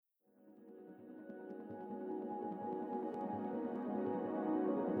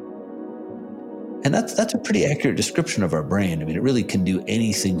And that's a pretty accurate description of our brain. I mean, it really can do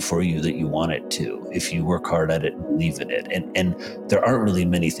anything for you that you want it to if you work hard at it and believe in it. And there aren't really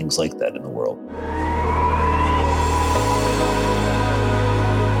many things like that in the world.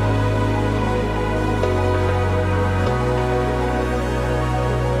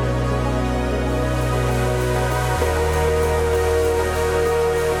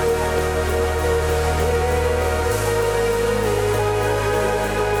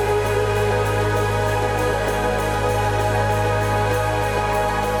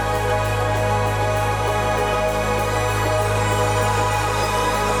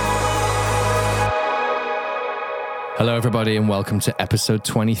 Hello, everybody, and welcome to episode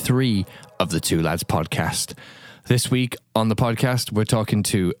 23 of the Two Lads podcast. This week on the podcast, we're talking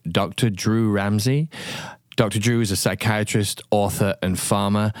to Dr. Drew Ramsey. Dr. Drew is a psychiatrist, author, and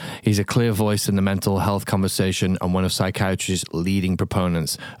farmer. He's a clear voice in the mental health conversation and one of psychiatry's leading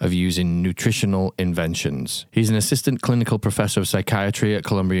proponents of using nutritional inventions. He's an assistant clinical professor of psychiatry at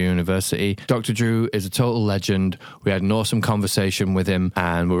Columbia University. Dr. Drew is a total legend. We had an awesome conversation with him,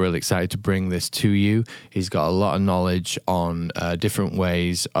 and we're really excited to bring this to you. He's got a lot of knowledge on different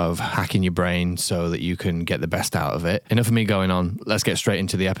ways of hacking your brain so that you can get the best out of it. Enough of me going on. Let's get straight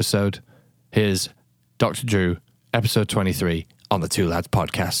into the episode. Here's Dr. Drew, episode 23 on the Two Lads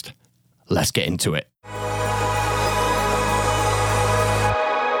podcast. Let's get into it.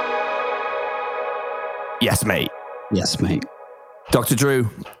 Yes, mate. Yes, mate. Dr. Drew,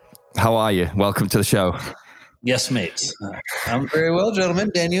 how are you? Welcome to the show. Yes, mates. I'm very well,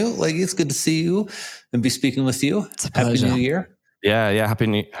 gentlemen. Daniel, it's good to see you and be speaking with you. It's a pleasure. Happy New Year. Yeah. Happy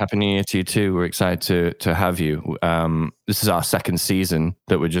New Year to you too. We're excited to have you. This is our second season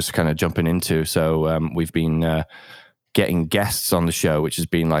that we're just kind of jumping into. So we've been getting guests on the show, which has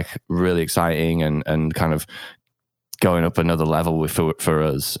been really exciting and kind of going up another level for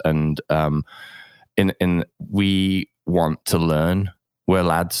us. And we want to learn. We're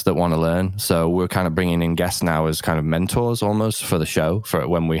lads that want to learn. So we're kind of bringing in guests now as kind of mentors almost for the show for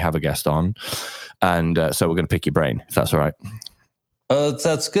when we have a guest on. And so we're going to pick your brain, if that's all right.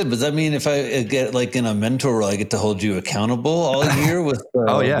 That's good. But does that mean if I get in a mentor role, I get to hold you accountable all year with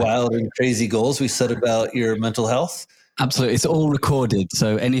wild and crazy goals we set about your mental health? Absolutely. It's all recorded.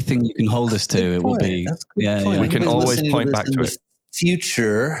 So anything you can hold us to, it will be. Yeah. We can always point back to it.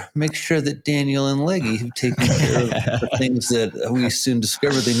 Future, make sure that Daniel and Leggy have taken care of the things that we soon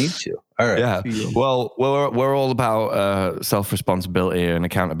discover they need to. All right. Yeah. Well, we're all about self-responsibility and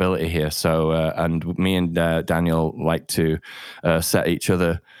accountability here. So, and me and Daniel like to set each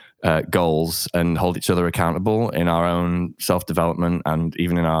other goals and hold each other accountable in our own self-development and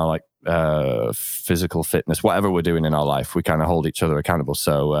even in our physical fitness, whatever we're doing in our life, we kind of hold each other accountable.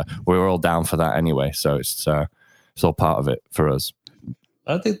 So we're all down for that anyway. So it's all part of it for us.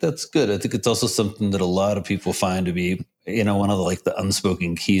 I think that's good. I think it's also something that a lot of people find to be, one of the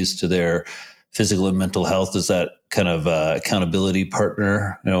unspoken keys to their physical and mental health is that kind of accountability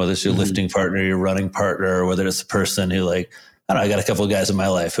partner, whether it's your lifting partner, your running partner, or whether it's a person who I got a couple of guys in my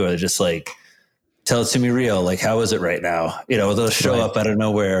life who are just tell it to me real, how is it right now? They'll show up out of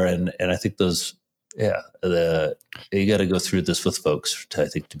nowhere. And I think those, you got to go through this with folks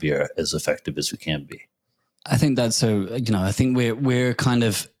to be as effective as we can be. I think that's so. I think we're kind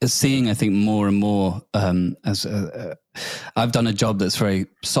of seeing. I think more and more as I've done a job that's very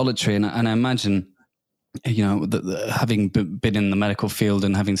solitary, and I imagine, having been in the medical field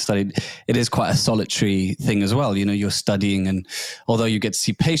and having studied, it is quite a solitary thing as well. You're studying, and although you get to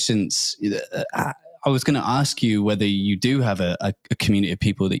see patients, I was going to ask you whether you do have a community of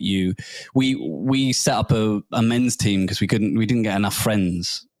people that we set up a men's team because we didn't get enough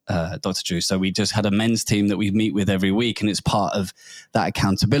friends. Dr. Drew. So we just had a men's team that we meet with every week, and it's part of that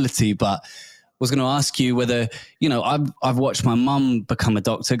accountability. But I was going to ask you whether, I've watched my mum become a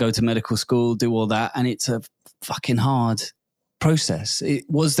doctor, go to medical school, do all that, and it's a fucking hard process.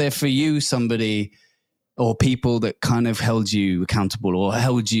 Was there for you somebody or people that kind of held you accountable or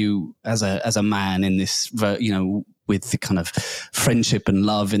held you as a man in this, with the kind of friendship and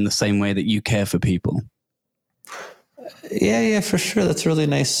love in the same way that you care for people? Yeah, for sure. That's a really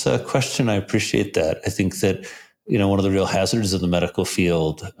nice question. I appreciate that. I think that, one of the real hazards of the medical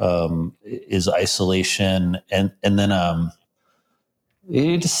field is isolation. And then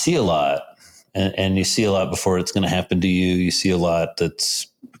you just see a lot and you see a lot before it's going to happen to you. You see a lot that's,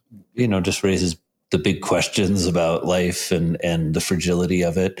 just raises the big questions about life and the fragility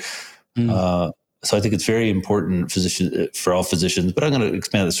of it. So I think it's very important for all physicians, but I'm going to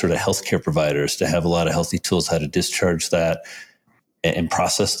expand it sort of healthcare providers to have a lot of healthy tools, how to discharge that and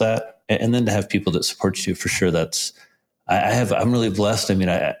process that. And then to have people that support you for sure. I'm really blessed. I mean,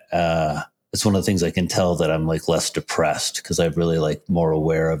 it's one of the things I can tell that I'm like less depressed because I'm really like more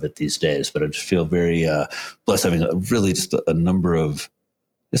aware of it these days. But I just feel very blessed having really just a number of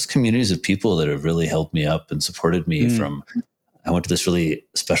just communities of people that have really helped me up and supported me from. I went to this really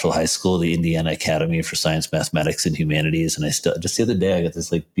special high school, the Indiana Academy for Science, Mathematics, and Humanities. And I still, just the other day, I got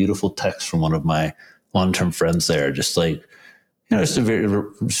this like beautiful text from one of my long-term friends there, just like, you know, just a very,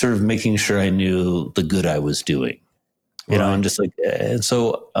 sort of making sure I knew the good I was doing, you know, and just like, and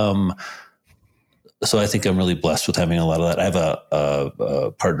so, so I think I'm really blessed with having a lot of that. I have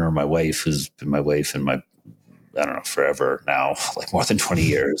a partner, my wife, who's been my wife in my, I don't know, forever now, like more than 20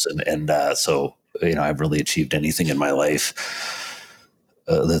 years. And so, you know, I haven't really achieved anything in my life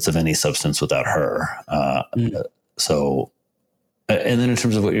that's of any substance without her. So, and then in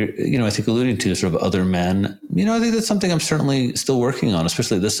terms of what you're, you know, I think alluding to sort of other men, you know, I think that's something I'm certainly still working on,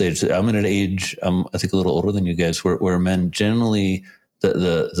 especially at this age. I'm at an age, I think a little older than you guys, where men generally,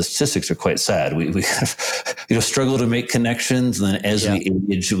 the statistics are quite sad. We kind of, you know, struggle to make connections, and then as we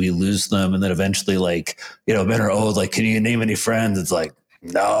age, we lose them, and then eventually, like, you know, men are old. Like, can you name any friends? It's like,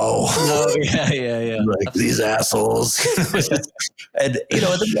 no, like these assholes. And you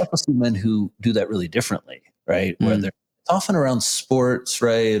know, I think you also see men who do that really differently, right? Where they're often around sports,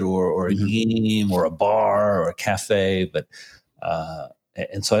 right, or a game, or a bar, or a cafe, but.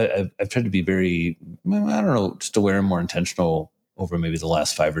 And so I've tried to be very, I don't know, just aware and more intentional over maybe the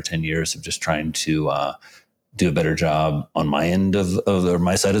last 5 or 10 years of just trying to do a better job on my end of or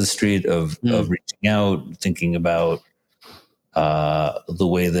my side of the street of reaching out, thinking about the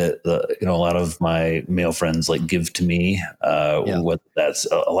way that you know, a lot of my male friends like give to me. Whether that's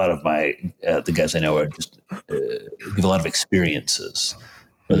a lot of my the guys I know are just give a lot of experiences,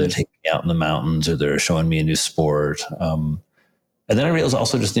 whether they're taking me out in the mountains or they're showing me a new sport. And then I realized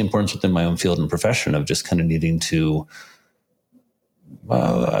also just the importance within my own field and profession of just kind of needing to,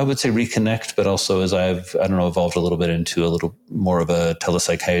 I would say reconnect, but also as I've, I don't know, evolved a little bit into a little more of a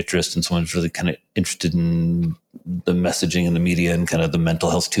telepsychiatrist and someone who's really kind of interested in the messaging in the media and kind of the mental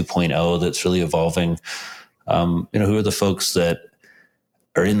health 2.0 that's really evolving. You know, who are the folks that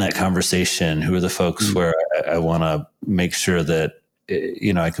are in that conversation? Who are the folks where I want to make sure that,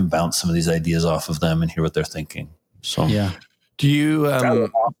 you know, I can bounce some of these ideas off of them and hear what they're thinking. So, do you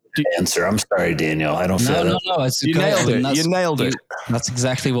answer? I'm sorry, Daniel. I don't feel that. No. You nailed it. You nailed it. That's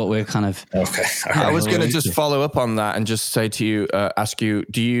exactly what we're kind of. Okay. I was going to just follow up on that and just say to you, ask you,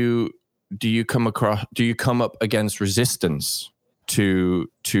 do you come up against resistance to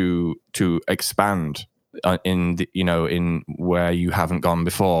expand in the, you know, in where you haven't gone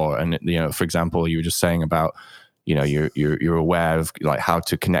before? And, you know, for example, you were just saying about, you know, you're aware of like how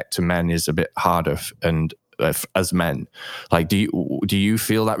to connect to men is a bit harder, and as men, like, do you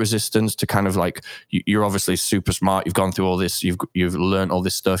feel that resistance to kind of like, you're obviously super smart, you've gone through all this, you've learned all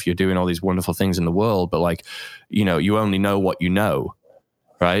this stuff, you're doing all these wonderful things in the world, but like, you know, you only know what you know,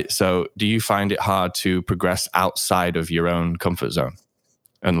 right? So do you find it hard to progress outside of your own comfort zone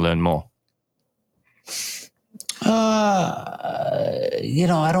and learn more? You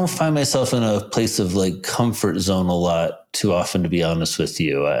know, I don't find myself in a place of like comfort zone a lot too often, to be honest with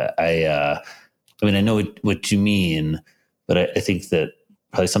you. I mean, I know what you mean, but I think that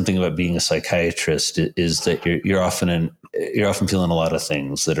probably something about being a psychiatrist is that you're often feeling a lot of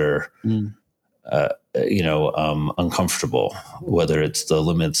things that are, you know, uncomfortable. Whether it's the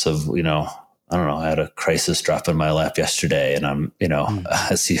limits of, you know, I don't know. I had a crisis drop in my lap yesterday, and I'm, you know,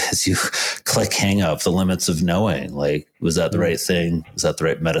 as you click hang up, the limits of knowing, like, was that the right thing? Was that the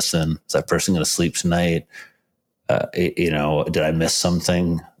right medicine? Is that person going to sleep tonight? You know, did I miss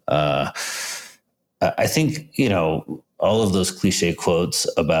something? I think, you know, all of those cliche quotes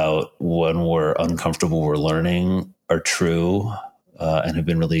about when we're uncomfortable, we're learning are true, and have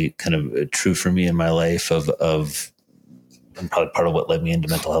been really kind of true for me in my life of and probably part of what led me into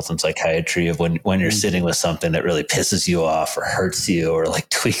mental health and psychiatry, of when you're sitting with something that really pisses you off or hurts you or like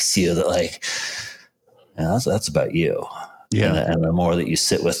tweaks you, that like, you know, that's about you. Yeah. And the more that you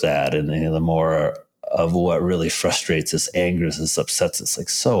sit with that, and, you know, the more of what really frustrates us, angers us, upsets us, like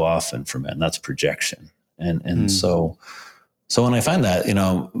so often for men, that's projection. And so when I find that, you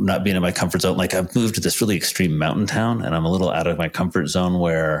know, not being in my comfort zone, like I've moved to this really extreme mountain town and I'm a little out of my comfort zone,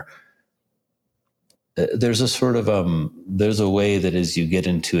 where there's a sort of, there's a way that as you get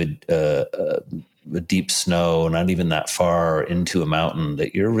into a deep snow, not even that far into a mountain,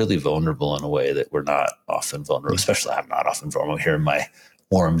 that you're really vulnerable in a way that we're not often vulnerable, especially I'm not often vulnerable here in my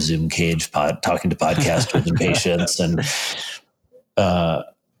warm Zoom cage talking to podcasters and patients.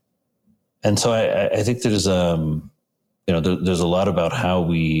 And so I think there's, there's a lot about how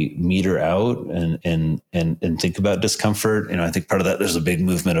we meter out and think about discomfort. I think part of that, there's a big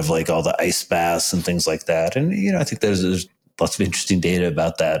movement of like all the ice baths and things like that. And, I think there's lots of interesting data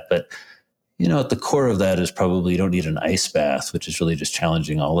about that. But, at the core of that is probably you don't need an ice bath, which is really just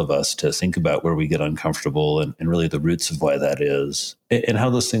challenging all of us to think about where we get uncomfortable and really the roots of why that is and how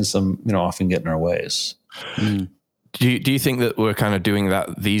those things, often get in our ways. Mm. Do you think that we're kind of doing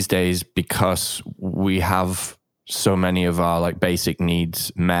that these days because we have so many of our like basic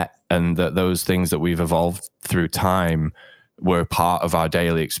needs met, and that those things that we've evolved through time were part of our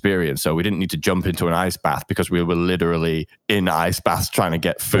daily experience? So we didn't need to jump into an ice bath because we were literally in ice baths trying to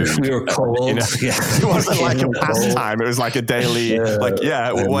get food. We were cold. Yeah. It wasn't like a pastime. It was like a daily,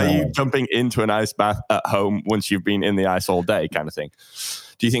 why are you jumping into an ice bath at home once you've been in the ice all day kind of thing?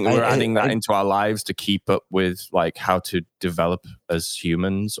 Do you think we're adding that into our lives to keep up with like how to develop as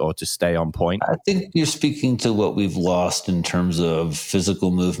humans or to stay on point? I think you're speaking to what we've lost in terms of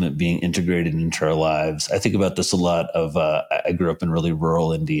physical movement being integrated into our lives. I think about this a lot I grew up in really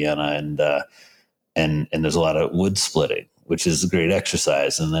rural Indiana and there's a lot of wood splitting, which is a great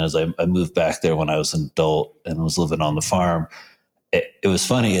exercise. And then as I moved back there when I was an adult and was living on the farm, it was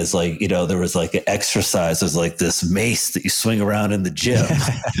funny. It's like, there was like an exercise. There's like this mace that you swing around in the gym,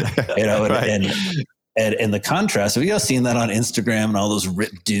 right. and the contrast, have you guys seen that on Instagram and all those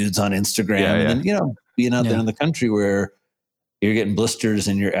ripped dudes on Instagram? Yeah. And then, being out there in the country where you're getting blisters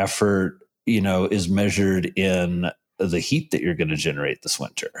and your effort, is measured in the heat that you're going to generate this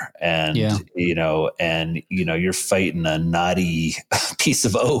winter. And, you're fighting a knotty piece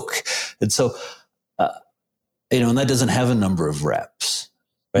of oak. And so, and that doesn't have a number of reps,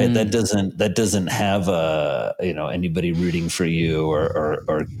 right? Mm. That doesn't have anybody rooting for you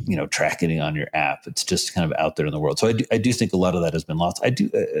or tracking it on your app. It's just kind of out there in the world. So I do think a lot of that has been lost.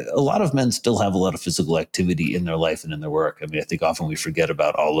 A lot of men still have a lot of physical activity in their life and in their work. I mean, I think often we forget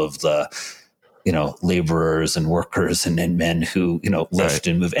about all of the, laborers and workers and men who, lift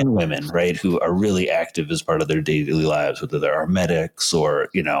and move, and women, right, who are really active as part of their daily lives, whether they're medics or,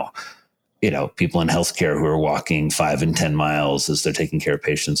 people in healthcare who are walking 5 and 10 miles as they're taking care of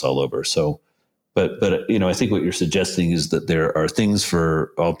patients all over. So, but I think what you're suggesting is that there are things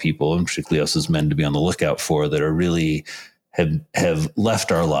for all people, and particularly us as men, to be on the lookout for that are really have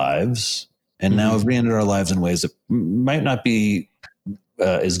left our lives and now have re-entered our lives in ways that might not be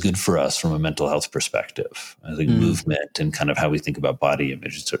is good for us from a mental health perspective. I think movement and kind of how we think about body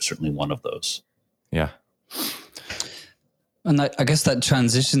image is certainly one of those. Yeah. And I guess that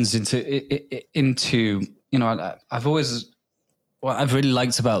transitions into I've really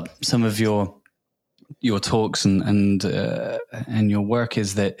liked about some of your talks and your work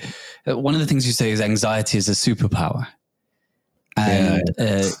is that one of the things you say is anxiety is a superpower. And,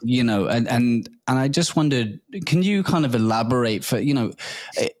 and I just wondered, can you kind of elaborate for,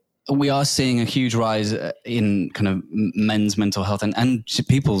 we are seeing a huge rise in kind of men's mental health and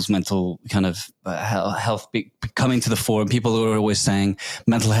people's mental kind of health coming to the fore. And people who are always saying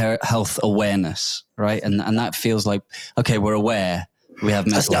mental health awareness, right? And that feels like, okay, we're aware. We have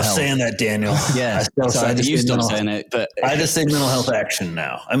mental health. Stop saying that, Daniel. Yeah. I just stop saying it, but I just say mental health action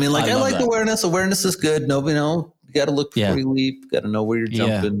now. I mean, I like that. Awareness. Awareness is good. Nobody know. You got to look before you leap. Got to know where you're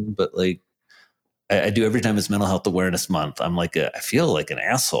jumping. Yeah. But I do every time it's Mental Health Awareness Month. I'm I feel like an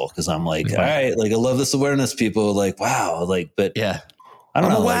asshole because I'm all right, I love this awareness, people. Wow, but yeah. I don't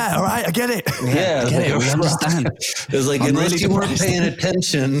know. Aware, all right, I get it. Yeah, I get it. We understand. It's unless you weren't paying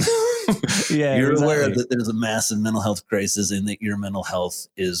attention, you're aware that there's a massive mental health crisis and that your mental health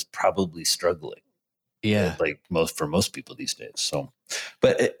is probably struggling. Yeah, for most people these days. So,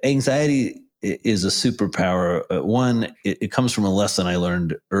 but anxiety is a superpower. One, it comes from a lesson I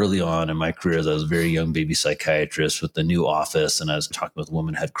learned early on in my career as I was a very young baby psychiatrist with the new office. And I was talking with a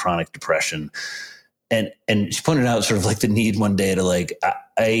woman who had chronic depression. And she pointed out sort of the need one day to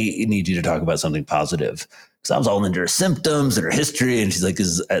I need you to talk about something positive. Because I was all into her symptoms and her history. And she's like,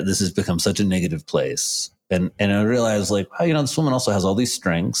 this has become such a negative place. And I realized this woman also has all these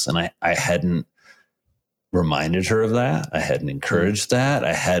strengths. And I hadn't reminded her of that. I hadn't encouraged that.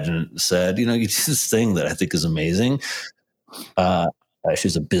 I hadn't said, you do this thing that I think is amazing.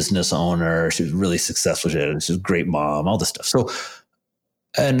 She's a business owner. She was really successful. She's a great mom, all this stuff. So,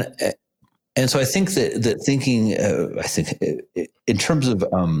 and so I think that thinking, in terms of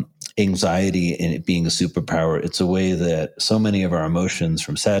anxiety and it being a superpower, it's a way that so many of our emotions,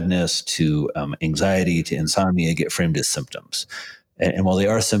 from sadness to anxiety to insomnia, get framed as symptoms. And while they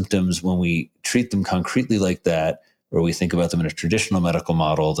are symptoms, when we treat them concretely like that, or we think about them in a traditional medical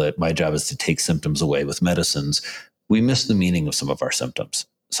model that my job is to take symptoms away with medicines, we miss the meaning of some of our symptoms.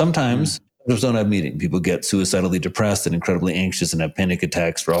 Sometimes, don't have meaning. People get suicidally depressed and incredibly anxious and have panic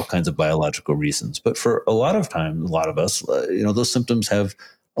attacks for all kinds of biological reasons. But for a lot of time, a lot of us, those symptoms have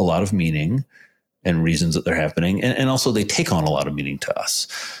a lot of meaning and reasons that they're happening. And also they take on a lot of meaning to us.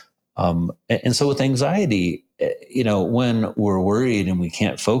 And so with anxiety, when we're worried and we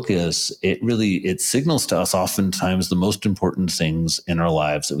can't focus, it signals to us oftentimes the most important things in our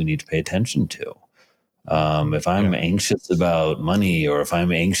lives that we need to pay attention to. If I'm anxious about money, or if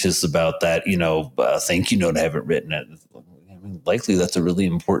I'm anxious about that, thank you note I haven't written it, likely that's a really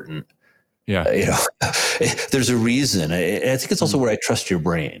important, there's a reason. I think it's also where I trust your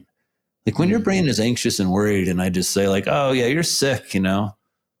brain. Like when your brain is anxious and worried and I just say like, oh yeah, you're sick,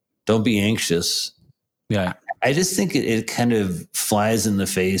 don't be anxious. Yeah. I just think it kind of flies in the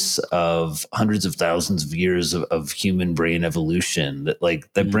face of hundreds of thousands of years of human brain evolution,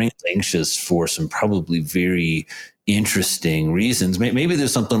 that brain's anxious for some probably very interesting reasons. Maybe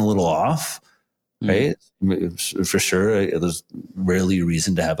there's something a little off, right? For sure. There's rarely a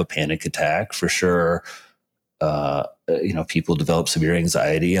reason to have a panic attack, for sure. People develop severe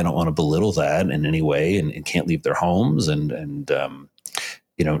anxiety. I don't want to belittle that in any way, and can't leave their homes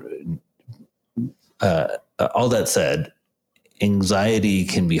all that said, anxiety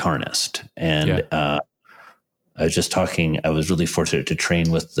can be harnessed. And I was really fortunate to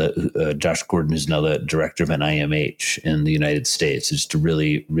train with Josh Gordon, who's now the director of NIMH in the United States. He's just a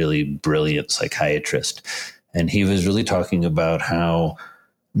really, really brilliant psychiatrist. And he was really talking about how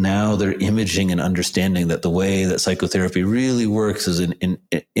now they're imaging and understanding that the way that psychotherapy really works is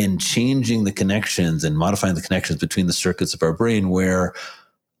in changing the connections and modifying the connections between the circuits of our brain, where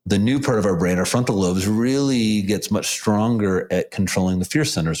the new part of our brain, our frontal lobes, really gets much stronger at controlling the fear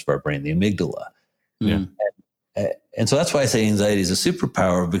centers of our brain, the amygdala. Yeah. And so that's why I say anxiety is a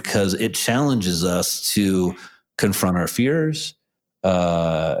superpower, because it challenges us to confront our fears.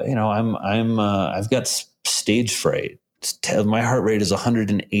 I've got stage fright. My heart rate is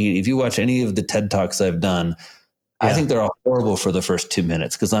 180. If you watch any of the TED Talks I've done, I think they're all horrible for the first 2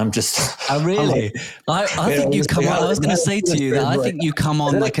 minutes, because I'm just. Really? I think you come on. I was going to say to you that I think you come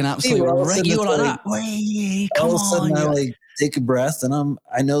on like an absolute regular. Come all of a sudden, on. I take a breath, and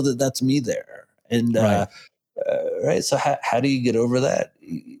I know that that's me there. And right. So how do you get over that?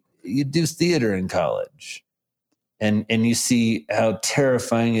 You do theater in college, and you see how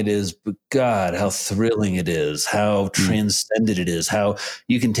terrifying it is, but God, how thrilling it is, how transcendent it is, how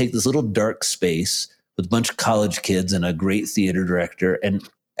you can take this little dark space with a bunch of college kids and a great theater director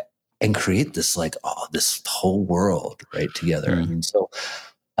and create this this whole world right together. And so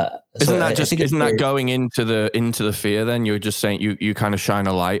isn't that going into the fear? Then you're just saying you kind of shine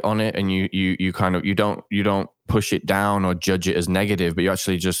a light on it, and you kind of you don't push it down or judge it as negative, but you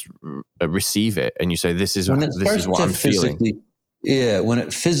actually just receive it and you say, this is what I'm feeling. Yeah, when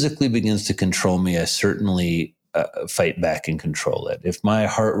it physically begins to control me, I certainly fight back and control it. If my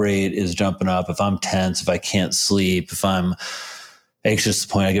heart rate is jumping up, if I'm tense, if I can't sleep, if I'm anxious to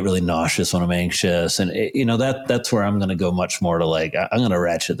the point I get really nauseous when I'm anxious, and that's where I'm going to go much more to I'm going to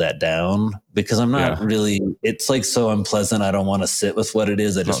ratchet that down, because I'm not really. It's so unpleasant. I don't want to sit with what it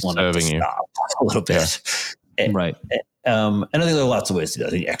is. I just want to stop a little bit. Right. And I think there are lots of ways to do it.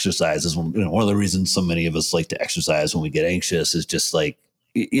 I think exercise is one of the reasons so many of us like to exercise when we get anxious, is just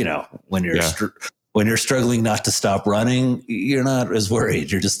when you're struggling not to stop running, you're not as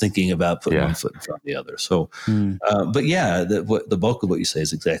worried. You're just thinking about putting one foot in front of the other. So, but the bulk of what you say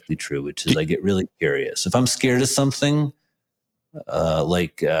is exactly true, which is I get really curious. If I'm scared of something, I'm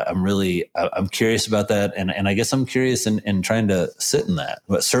curious about that. And I guess I'm curious and trying to sit in that.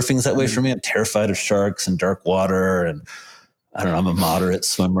 But surfing's that way for me. I'm terrified of sharks and dark water. And I don't know, I'm a moderate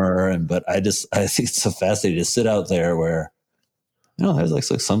swimmer. But I think it's so fascinating to sit out there where,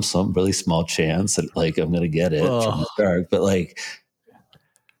 there's some really small chance that I'm going to get it from the shark, but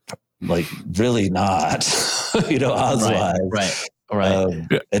really not, odds-wise. Right.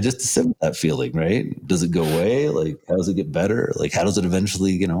 And just to sit with that feeling, right? Does it go away? How does it get better? How does it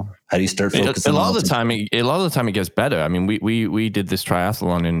eventually, how do you start focusing? A lot of the time it gets better. I mean, we did this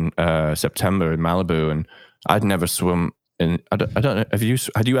triathlon in September in Malibu, and I'd never swum. And I don't know.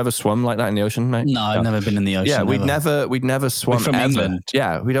 Had you ever swum like that in the ocean, mate? No, I've never been in the ocean. Yeah, we'd never swum. We're from ever. England.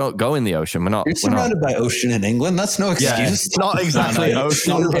 Yeah, we don't go in the ocean. You're surrounded by ocean in England. That's no excuse. Yeah, it's not exactly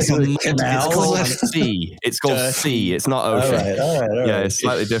ocean. It's called sea. It's called sea. It's not ocean. All right. Yeah, it's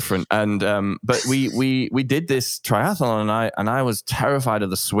slightly different. And but we did this triathlon, and I was terrified of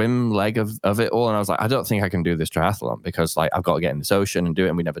the swim leg of it all. And I was like, I don't think I can do this triathlon, because I've got to get in this ocean and do it.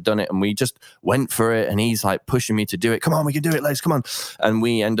 And we never done it. And we just went for it. And he's pushing me to do it. Come on, we can do it, Legs. Come on. And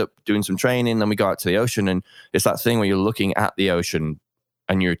we end up doing some training. Then we go out to the ocean, and it's that thing where you're looking at the ocean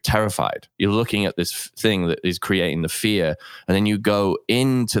and you're terrified. You're looking at this thing that is creating the fear, and then you go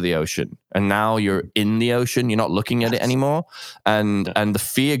into the ocean, and now you're in the ocean. You're not looking at it anymore, and the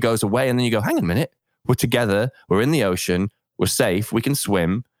fear goes away, and then you go, hang on a minute, we're together, we're in the ocean, we're safe, we can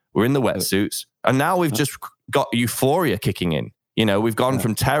swim, we're in the wetsuits, and now we've just got euphoria kicking in. You know, we've gone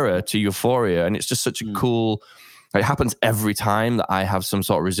from terror to euphoria, and it's just such a cool. It happens every time that I have some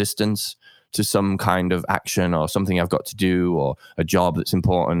sort of resistance to some kind of action or something I've got to do or a job that's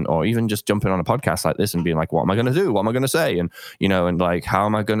important, or even just jumping on a podcast like this and being like, what am I going to do? What am I going to say? And, you know, and like, how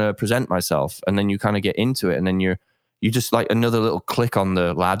am I going to present myself? And then you kind of get into it, and then you just like another little click on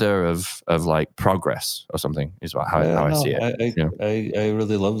the ladder of like progress or something is how I see it. I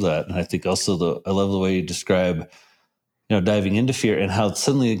really love that. And I think also I love the way you describe, you know, diving into fear and how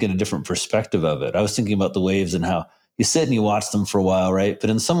suddenly you get a different perspective of it. I was thinking about the waves and how you sit and you watch them for a while, right? But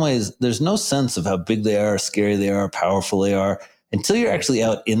in some ways, there's no sense of how big they are, scary they are, powerful they are until you're actually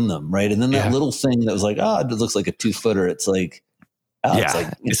out in them, right? And then that little thing that was like, it looks like a 2-footer. It's like,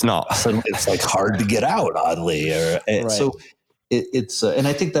 it's not. Suddenly it's like hard to get out, oddly. So it's and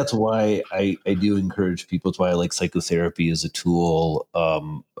I think that's why I do encourage people. It's why I like psychotherapy as a tool.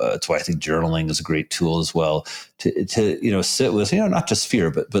 It's why I think journaling is a great tool as well to you know, sit with, you know, not just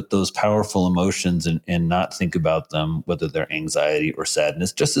fear, but those powerful emotions and not think about them, whether they're anxiety or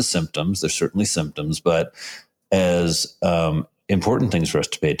sadness, just as symptoms. They're certainly symptoms, but as important things for us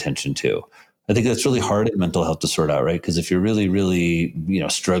to pay attention to. I think that's really hard in mental health to sort out, right? Because if you're really, really, you know,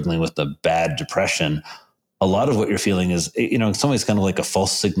 struggling with a bad depression, a lot of what you're feeling is, you know, in some ways kind of like a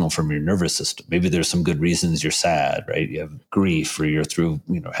false signal from your nervous system. Maybe there's some good reasons you're sad, right? You have grief, or you're through,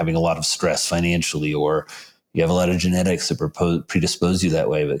 you know, having a lot of stress financially, or you have a lot of genetics that predispose you that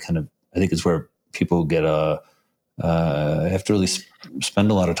way. But kind of, I think it's where people get have to really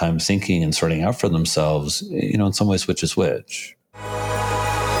spend a lot of time thinking and sorting out for themselves, you know, in some ways, which is which.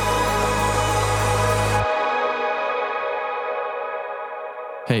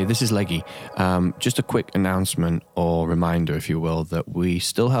 Hey, this is Leggy. Just a quick announcement or reminder, if you will, that we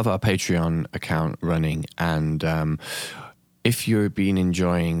still have our Patreon account running. And if you've been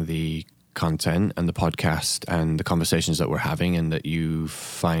enjoying the content and the podcast and the conversations that we're having, and that you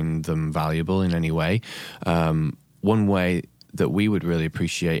find them valuable in any way, one way that we would really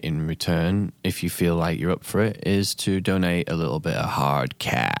appreciate in return, if you feel like you're up for it, is to donate a little bit of hard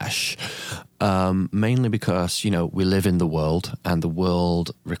cash. Mainly because, you know, we live in the world, and the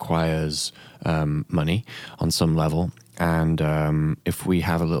world requires money on some level. And if we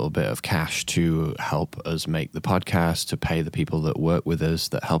have a little bit of cash to help us make the podcast, to pay the people that work with us,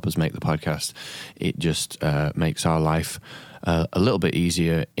 that help us make the podcast, it just makes our life a little bit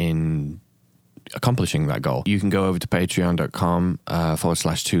easier in accomplishing that goal. You can go over to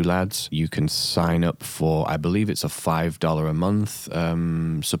patreon.com/2lads. You can sign up for, I believe it's a $5 a month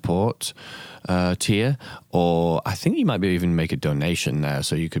support tier, or I think you might be even make a donation there.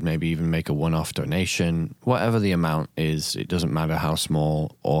 So you could maybe even make a one-off donation. Whatever the amount is, it doesn't matter how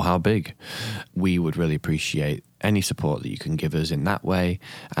small or how big. We would really appreciate any support that you can give us in that way.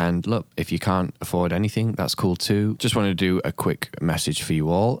 And look, if you can't afford anything, that's cool too. Just want to do a quick message for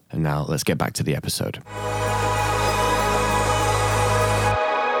you all. And now let's get back to the episode.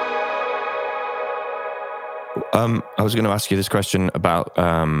 I was going to ask you this question about,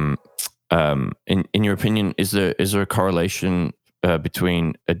 in your opinion, is there a correlation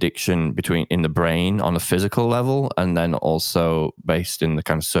between addiction in the brain on a physical level, and then also based in the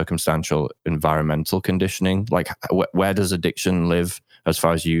kind of circumstantial environmental conditioning? Like, where does addiction live as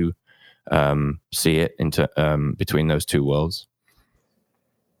far as you see it into between those two worlds?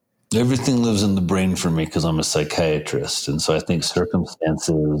 Everything lives in the brain for me because I'm a psychiatrist. And so I think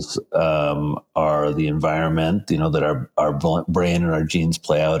circumstances are the environment, you know, that our brain and our genes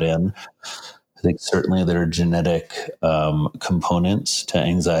play out in. I think certainly there are genetic components to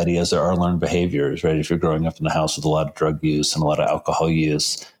anxiety, as there are learned behaviors, right? If you're growing up in the house with a lot of drug use and a lot of alcohol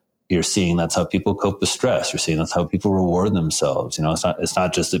use, you're seeing that's how people cope with stress. You're seeing that's how people reward themselves. You know, it's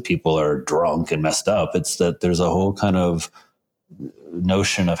not just that people are drunk and messed up. It's that there's a whole kind of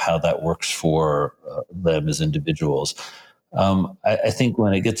notion of how that works for them as individuals. I think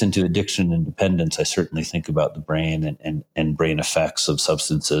when it gets into addiction and dependence, I certainly think about the brain and brain effects of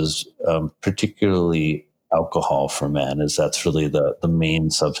substances, particularly alcohol for men, as that's really the main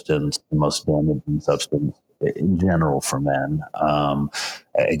substance, the most damaging substance in general for men.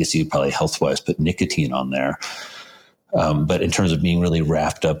 I guess you'd probably health-wise put nicotine on there. But in terms of being really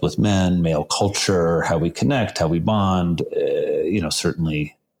wrapped up with men, male culture, how we connect, how we bond, you know,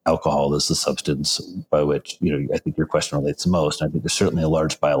 certainly alcohol is the substance by which, I think your question relates the most. And I think there's certainly a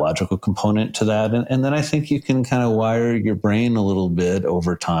large biological component to that. And then I think you can kind of wire your brain a little bit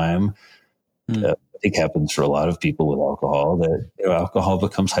over time. I think happens for a lot of people with alcohol, that alcohol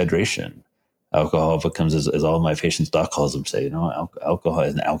becomes hydration. Alcohol becomes, as all of my patients' doc calls them, say, alcohol,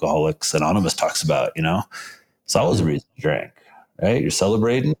 and Alcoholics Anonymous talks about, it's always a reason to drink, right? You're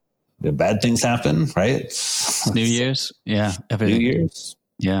celebrating, bad things happen, right? New Year's, yeah, everything. New Year's,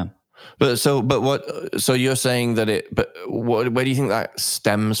 yeah. So you're saying that where do you think that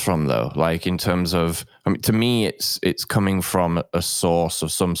stems from though? Like in terms of, to me, it's coming from a source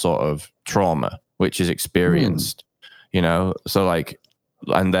of some sort of trauma, which is experienced, so like,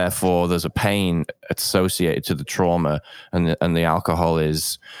 and therefore there's a pain associated to the trauma, and the alcohol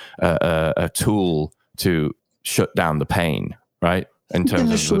is a tool to shut down the pain, right? In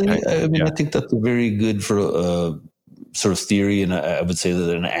terms of the pain. I think that's very good for sort of theory, and I would say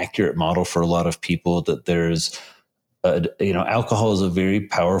that an accurate model for a lot of people, that there's, alcohol is a very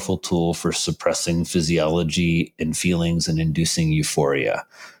powerful tool for suppressing physiology and feelings and inducing euphoria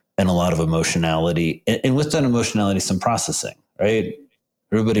and a lot of emotionality. And with that emotionality, some processing, right?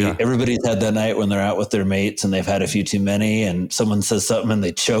 Everybody's had that night when they're out with their mates and they've had a few too many, and someone says something and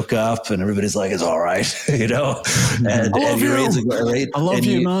they choke up, and everybody's like, "It's all right," And I love you, right? I love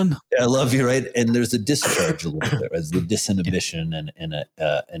you, man. I love you, right? And there's a discharge a little bit, as the disinhibition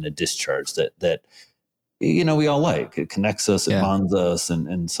and a discharge that we all like. It connects us, it bonds us,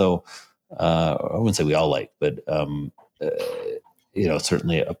 and so I wouldn't say we all like, but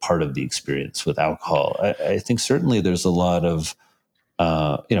certainly a part of the experience with alcohol. I think certainly there's a lot of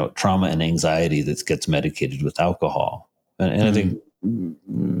trauma and anxiety that gets medicated with alcohol. And I think,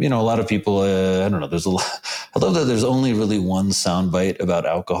 a lot of people, I don't know, I love that there's only really one soundbite about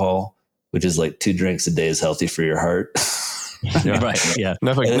alcohol, which is like 2 drinks a day is healthy for your heart. Yeah. Right. Yeah.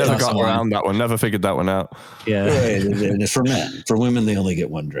 Never got around that one. Never figured that one out. Yeah. Right. And for men, for women, they only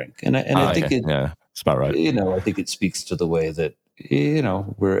get 1 drink. And I think it's about right. I think it speaks to the way that,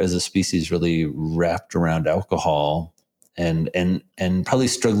 we're as a species really wrapped around alcohol, and probably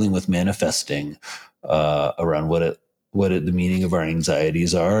struggling with manifesting around what the meaning of our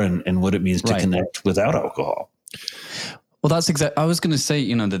anxieties are, and what it means to connect without alcohol. Well, that's exactly. I was going to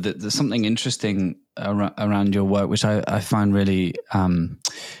say, that there's something interesting around your work, which I find really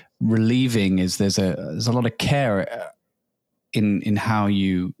relieving. Is there's a lot of care in how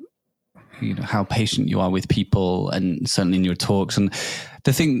you how patient you are with people, and certainly in your talks. And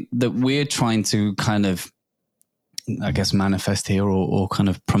the thing that we're trying to kind of, I guess, manifest here or kind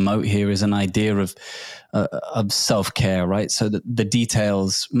of promote here is an idea of self-care, right? So that the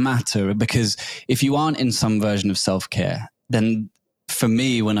details matter, because if you aren't in some version of self-care, then for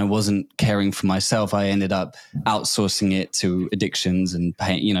me, when I wasn't caring for myself, I ended up outsourcing it to addictions and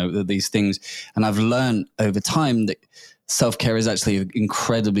pain, these things. And I've learned over time that self-care is actually an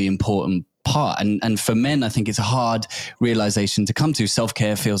incredibly important part. And for men, I think it's a hard realization to come to.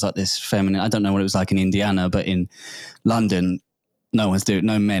 Self-care feels like this feminine. I don't know what it was like in Indiana, but in London, no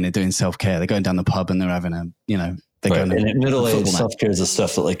men are doing self-care. They're going down the pub and they're having they're going and in middle age, self-care is the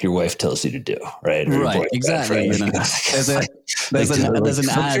stuff that like your wife tells you to do, right? Right, exactly. There's an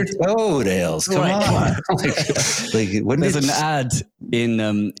ad. Toenails, come on. There's an ad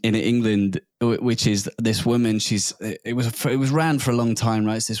in England, which is this woman. It was ran for a long time,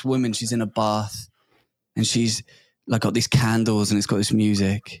 right? It's this woman. She's in a bath, and she's like got these candles, and it's got this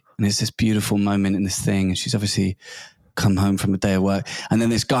music, and it's this beautiful moment in this thing. And she's obviously come home from a day of work, and then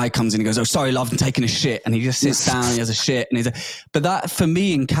this guy comes in and goes, "Oh, sorry, love, I'm taking a shit," and he just sits down, he has a shit, and but that for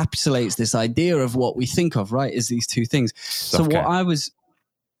me encapsulates this idea of what we think of, right? Is these two things. So what I was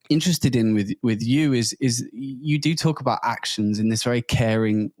interested in with you is you do talk about actions in this very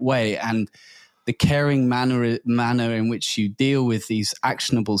caring way, and the caring manner in which you deal with these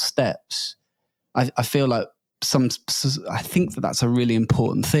actionable steps. I feel like I think that's a really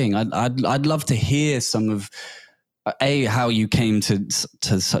important thing. I'd love to hear some of how you came to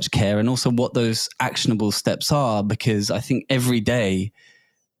such care, and also what those actionable steps are, because I think every day,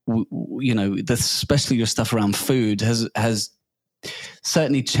 especially your stuff around food has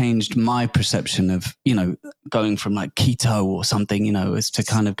certainly changed my perception of, going from like keto or something, is to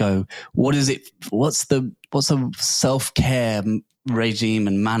kind of go, what's a self-care regime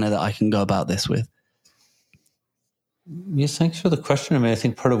and manner that I can go about this with? Yes, thanks for the question. I mean, I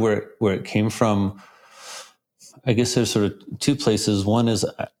think part of where it came from, I guess there's sort of 2 places. One is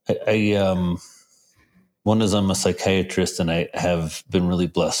I'm a psychiatrist, and I have been really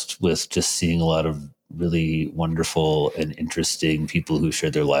blessed with just seeing a lot of really wonderful and interesting people who share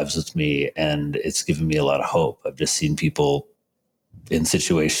their lives with me, and it's given me a lot of hope. I've just seen people in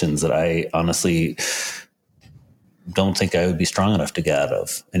situations that I honestly don't think I would be strong enough to get out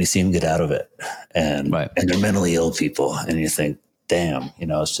of, and you see them get out of it, and they're mentally ill people, and you think, damn,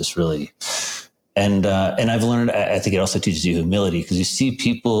 it's just really, and I've learned, I think it also teaches you humility, because you see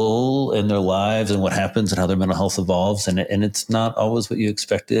people in their lives and what happens and how their mental health evolves, and it's not always what you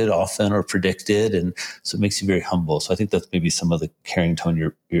expected often or predicted, and so it makes you very humble. So I think that's maybe some of the caring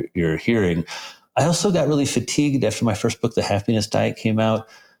tone you're hearing. I also got really fatigued after my first book, The Happiness Diet, came out,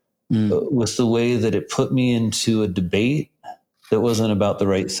 with the way that it put me into a debate that wasn't about the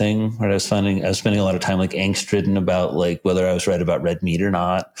right thing. Right? I was spending a lot of time like angst-ridden about like whether I was right about red meat or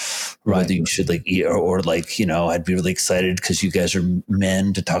not, or whether you should like eat, or like, I'd be really excited because you guys are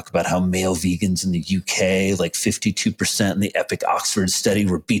men to talk about how male vegans in the UK, like 52% in the Epic Oxford study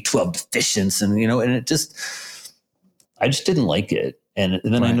were B12 deficient, and I just didn't like it. And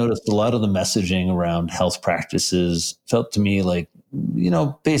then I noticed a lot of the messaging around health practices felt to me like,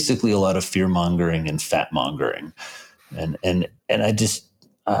 basically a lot of fear mongering and fat mongering. And I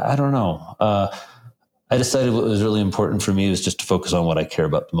don't know. I decided what was really important for me was just to focus on what I care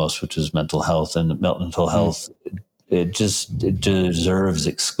about the most, which is mental health. And mental health, it deserves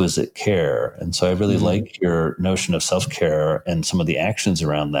exquisite care. And so I really like your notion of self-care and some of the actions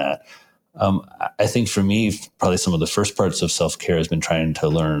around that. I think for me, probably some of the first parts of self-care has been trying to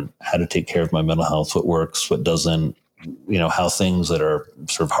learn how to take care of my mental health, what works, what doesn't, how things that are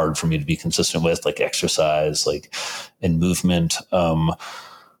sort of hard for me to be consistent with, like exercise, and movement.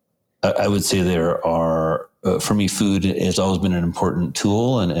 I would say there are, for me, food has always been an important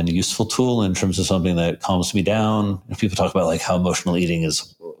tool and a useful tool in terms of something that calms me down. If people talk about like how emotional eating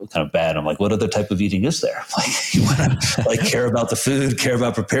is kind of bad, I'm like, what other type of eating is there? Like, you want to care about the food, care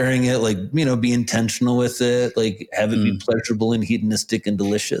about preparing it, be intentional with it, have it be pleasurable and hedonistic and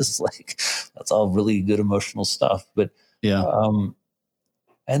delicious. That's all really good emotional stuff. But and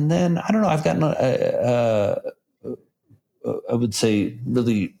then I don't know, I've gotten I would say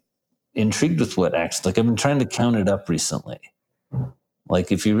really intrigued with what acts. I've been trying to count it up recently.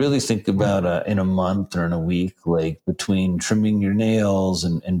 If you really think about in a month or in a week, between trimming your nails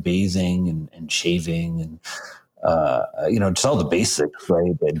and bathing and shaving and, just all the basics,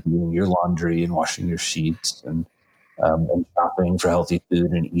 right? And doing your laundry and washing your sheets and shopping for healthy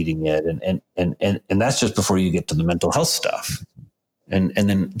food and eating it. And that's just before you get to the mental health stuff. And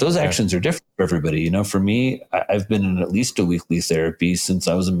then those actions are different for everybody. For me, I've been in at least a weekly therapy since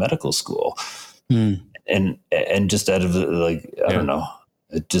I was in medical school. And just out of I don't know,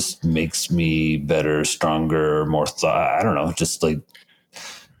 it just makes me better, stronger, more thought. I don't know, just like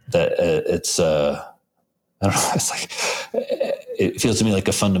that. It's I don't know. It's it feels to me like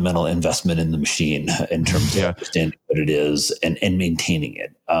a fundamental investment in the machine in terms of understanding what it is and maintaining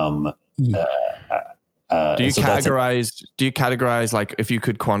it. Do you categorize like, if you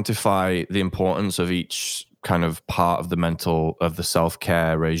could quantify the importance of each kind of part of the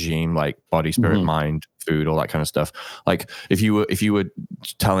self-care regime, like body, spirit, mind, food, all that kind of stuff? Like if you were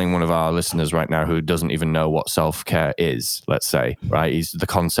telling one of our listeners right now who doesn't even know what self-care is, let's say, right? The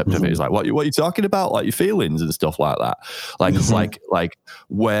concept of it is like, what are you talking about? Like your feelings and stuff like that. Like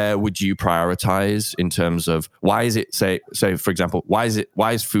where would you prioritize in terms of why is it, say for example, why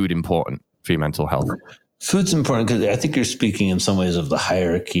is food important for your mental health? Food's important because I think you're speaking in some ways of the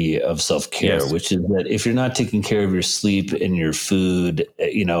hierarchy of self-care, which is that if you're not taking care of your sleep and your food,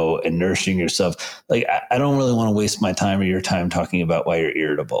 and nourishing yourself, I don't really want to waste my time or your time talking about why you're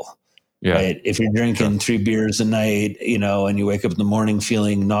irritable. Yeah. Right? If you're drinking 3 beers a night, and you wake up in the morning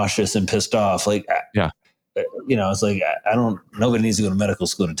feeling nauseous and pissed off, it's like, nobody needs to go to medical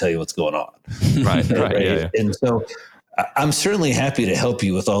school to tell you what's going on. Right. Yeah. And so I'm certainly happy to help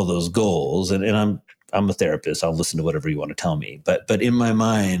you with all those goals. And I'm a therapist. I'll listen to whatever you want to tell me. But in my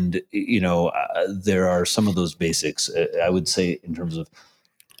mind, there are some of those basics. I would say in terms of,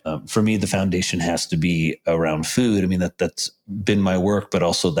 for me, the foundation has to be around food. I mean, that's been my work, but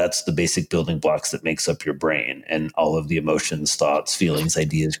also that's the basic building blocks that makes up your brain and all of the emotions, thoughts, feelings,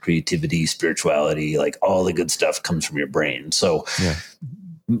 ideas, creativity, spirituality, all the good stuff comes from your brain. So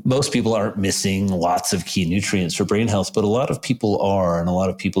most people aren't missing lots of key nutrients for brain health, but a lot of people are, and a lot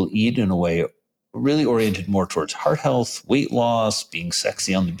of people eat in a way really oriented more towards heart health, weight loss, being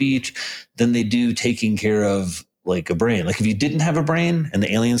sexy on the beach, than they do taking care of a brain. If you didn't have a brain and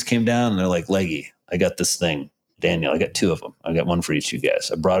the aliens came down and they're like, Leggy, I got this thing. Daniel, I got 2 of them. I got one for each of you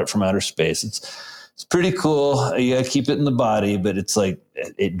guys. I brought it from outer space. It's pretty cool. You got to keep it in the body, but it's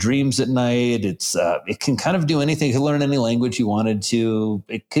it dreams at night. It can kind of do anything. It can learn any language you wanted to.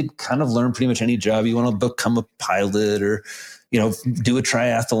 It could kind of learn pretty much any job you want to become a pilot or, do a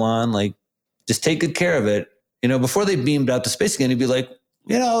triathlon. Just take good care of it before they beamed out to space again, he'd be like,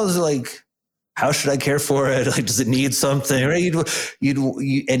 it was like, how should I care for it? Like, does it need something? Right?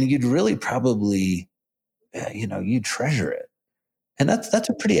 You'd really probably, you'd treasure it. And that's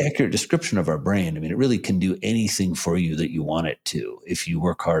a pretty accurate description of our brain. I mean, it really can do anything for you that you want it to if you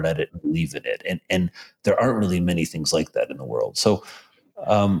work hard at it and believe in it. And there aren't really many things like that in the world. So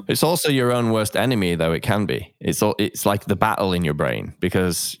it's also your own worst enemy, though it can be. It's like the battle in your brain,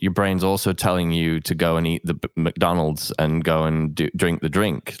 because your brain's also telling you to go and eat the McDonald's and go and drink the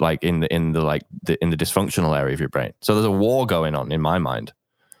drink, like in the dysfunctional area of your brain. So there's a war going on in my mind.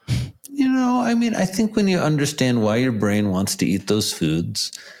 I think when you understand why your brain wants to eat those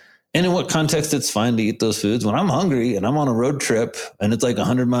foods and in what context it's fine to eat those foods. When I'm hungry and I'm on a road trip and it's like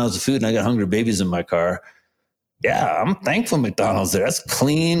 100 miles of food and I got hungry babies in my car, yeah, I'm thankful McDonald's there. That's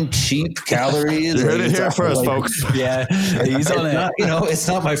clean, cheap calories. You heard it here first, folks. Yeah, he's on it. It's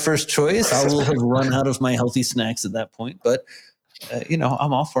not my first choice. I will have run out of my healthy snacks at that point. But,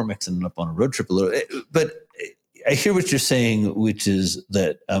 I'm all for mixing it up on a road trip a little. But I hear what you're saying, which is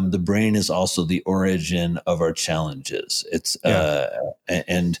that the brain is also the origin of our challenges. It's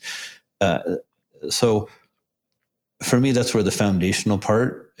so for me, that's where the foundational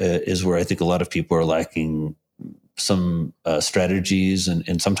part is, where I think a lot of people are lacking some strategies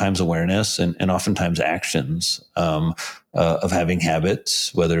and sometimes awareness and oftentimes actions of having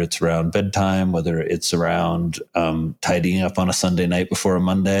habits, whether it's around bedtime, whether it's around tidying up on a Sunday night before a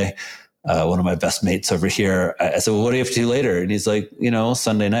Monday. One of my best mates over here, I said, well, what do you have to do later? And he's like,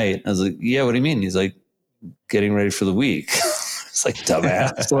 Sunday night. I was like, yeah, what do you mean? He's like, getting ready for the week. It's like,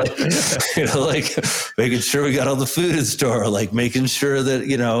 dumbass. like making sure we got all the food in store, like making sure that,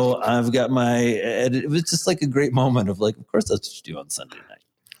 I've got and it was just like a great moment of like, of course that's what you do on Sunday night.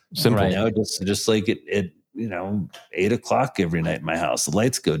 Simple. Right. Just like it 8:00 every night in my house, the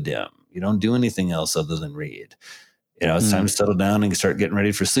lights go dim. You don't do anything else other than read. It's time to settle down and start getting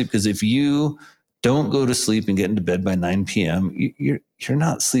ready for sleep. Because if you don't go to sleep and get into bed by 9 p.m., you're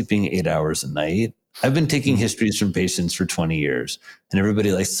not sleeping 8 hours a night. I've been taking histories from patients for 20 years, and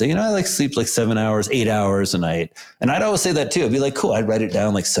everybody likes to say, I like sleep like 7 hours, 8 hours a night. And I'd always say that too. I'd be like, cool, I'd write it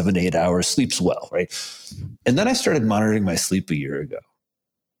down like 7 to 8 hours, sleeps well, right? And then I started monitoring my sleep a year ago.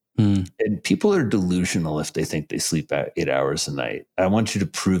 And people are delusional if they think they sleep 8 hours a night. I want you to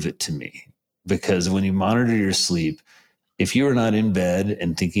prove it to me. Because when you monitor your sleep, if you are not in bed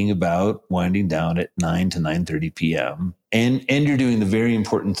and thinking about winding down at 9 to 9:30 p.m., and you're doing the very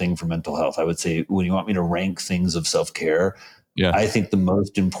important thing for mental health, I would say when you want me to rank things of self-care, I think the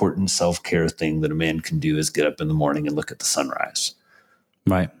most important self-care thing that a man can do is get up in the morning and look at the sunrise.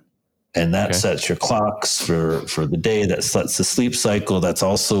 Right. And that sets your clocks for the day. That sets the sleep cycle. That's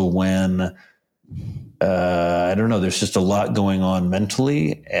also when... I don't know. There's just a lot going on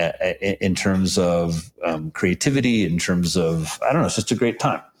mentally in terms of creativity, in terms of, I don't know, it's just a great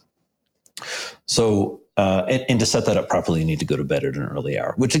time. So, and to set that up properly, you need to go to bed at an early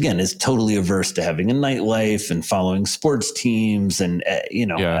hour, which again is totally averse to having a nightlife and following sports teams and,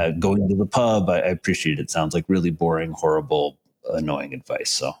 going to the pub. I appreciate it. Sounds like really boring, horrible, annoying advice.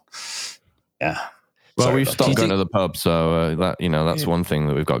 So, yeah. Well, we've stopped going to the pub, so that's one thing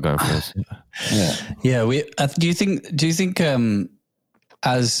that we've got going for us. Yeah. Do you think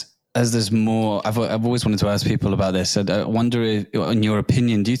as there's more, I've always wanted to ask people about this. I wonder, in your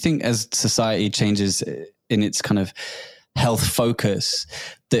opinion, do you think as society changes in its kind of health focus,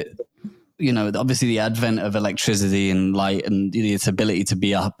 that obviously the advent of electricity and light and its ability to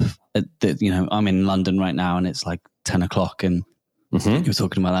be up, I'm in London right now and it's like 10 o'clock and. You were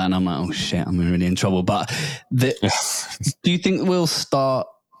talking about that, and I'm like, oh shit, I'm really in trouble. But do you think we'll start?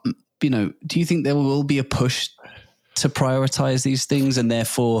 Do you think there will be a push to prioritize these things, and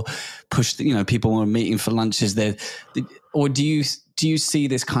therefore push? People are meeting for lunches there, or do you see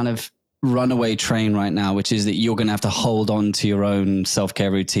this kind of runaway train right now, which is that you're going to have to hold on to your own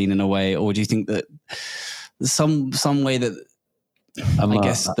self-care routine in a way, or do you think that some way that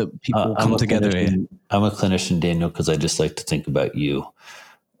that people come together here? I'm a clinician, Daniel, because I just like to think about you.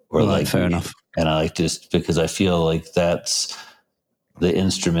 Fair enough. And I like because I feel like that's the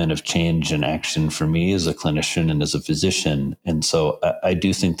instrument of change and action for me as a clinician and as a physician. And so I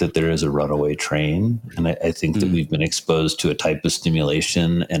do think that there is a runaway train. And I think that we've been exposed to a type of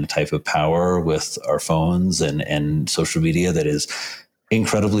stimulation and a type of power with our phones and social media that is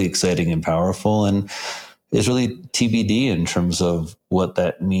incredibly exciting and powerful. And is really TBD in terms of what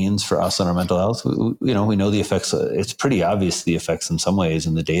that means for us on our mental health. We know the effects. It's pretty obvious the effects in some ways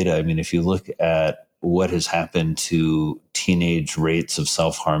in the data. I mean, if you look at what has happened to teenage rates of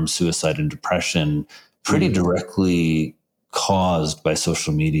self-harm, suicide, and depression, pretty directly caused by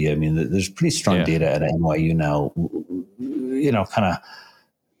social media. I mean, there's pretty strong data at NYU now, kind of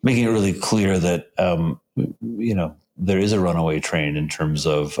making it really clear that, there is a runaway train in terms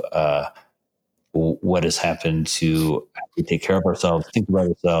of what has happened to actually take care of ourselves, think about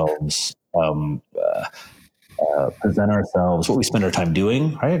ourselves, present ourselves, what we spend our time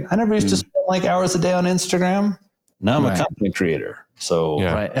doing, right? I never used to spend like hours a day on Instagram. Now I'm a content creator. So,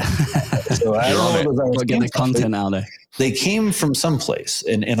 so I don't know what get the content out there. They came from someplace,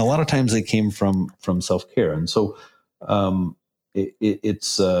 and a lot of times they came from self-care. And so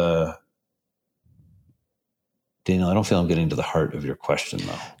it's Daniel, I don't feel I'm getting to the heart of your question,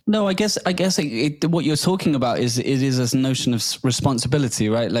 though. No, I guess what you're talking about is this notion of responsibility,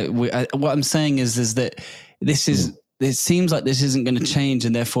 right? Like what I'm saying is that this is. It seems like this isn't going to change,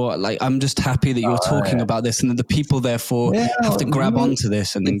 and therefore, like, I'm just happy that you're talking about this, and that the people therefore have to grab onto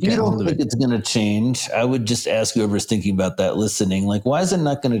this and then get hold of it. If you don't think it's going to change, I would just ask whoever's thinking about that, listening, like, why is it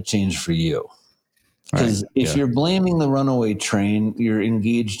not going to change for you? Because if you're blaming the runaway train, you're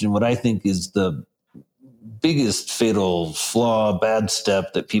engaged in what I think is the biggest fatal flaw, bad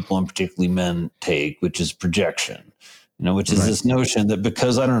step that people, and particularly men, take, which is projection. Which is this notion that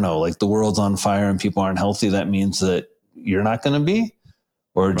because, I don't know, like the world's on fire and people aren't healthy, that means that you're not going to be,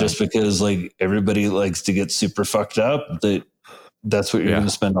 or just because like everybody likes to get super fucked up, that's what you're going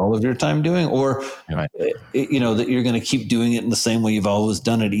to spend all of your time doing, or, that you're going to keep doing it in the same way you've always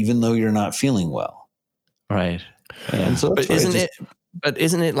done it, even though you're not feeling well. Right. And so but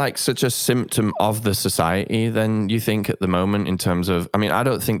isn't it like such a symptom of the society then, you think, at the moment, in terms of, I mean, I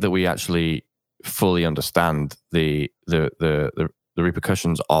don't think that we actually fully understand the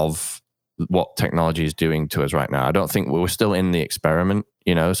repercussions of what technology is doing to us right now. I don't think we're still in the experiment,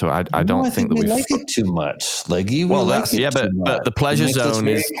 so I don't think that we like it too much. Like you will like it too much. But the pleasure zone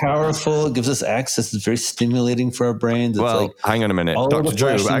is powerful. It gives us access. It's very stimulating for our brains. It's hang on a minute, Dr.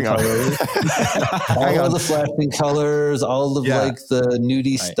 Drew. Hang on. All of the flashing colors, all of like the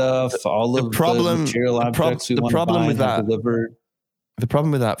nudie stuff, all of the material objects we want to buy and have delivered. The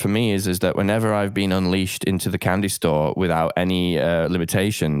problem with that for me is that whenever I've been unleashed into the candy store without any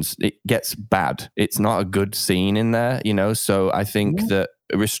limitations, it gets bad. It's not a good scene in there, So I think that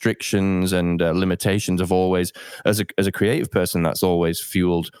restrictions and limitations have always, as a creative person, that's always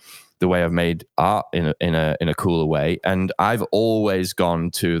fueled the way I've made art in a cooler way. And I've always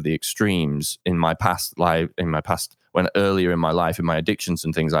gone to the extremes in my past life, when earlier in my life, in my addictions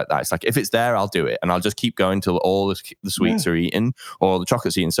and things like that. It's like, if it's there, I'll do it. And I'll just keep going till all the sweets are eaten or the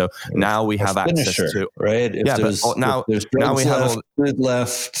chocolate's eaten. So now we have access to... Right? If now we have all food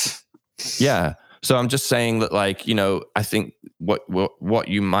left. Yeah. So I'm just saying that, like, I think what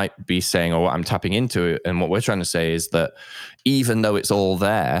you might be saying, or what I'm tapping into and what we're trying to say, is that even though it's all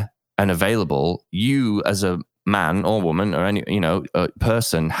there and available, you as a man or woman or any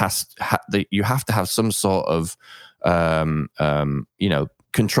person you have to have some sort of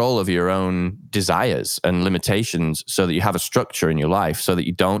control of your own desires and limitations, so that you have a structure in your life, so that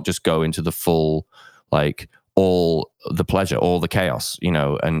you don't just go into the full, like, all the pleasure, all the chaos,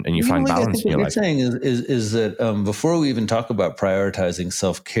 and you find balance in your life. What you're saying is that before we even talk about prioritizing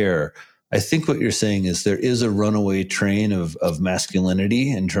self-care, I think what you're saying is there is a runaway train of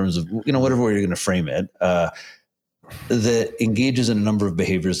masculinity, in terms of, whatever way you're going to frame it, that engages in a number of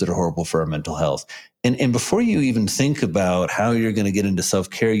behaviors that are horrible for our mental health. And before you even think about how you're going to get into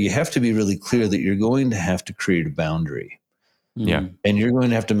self-care, you have to be really clear that you're going to have to create a boundary. Yeah. And you're going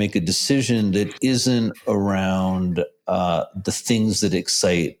to have to make a decision that isn't around the things that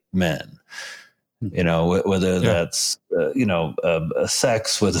excite men. Whether that's,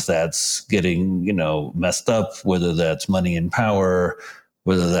 sex, whether that's getting, messed up, whether that's money and power,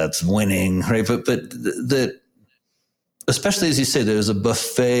 whether that's winning, right? But that, especially as you say, there's a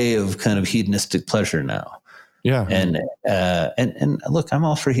buffet of kind of hedonistic pleasure now. Yeah. And look, I'm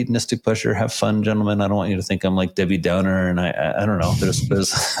all for hedonistic pleasure. Have fun, gentlemen. I don't want you to think I'm like Debbie Downer. And I don't know. There's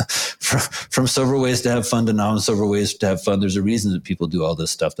from sober ways to have fun to non-sober ways to have fun. There's a reason that people do all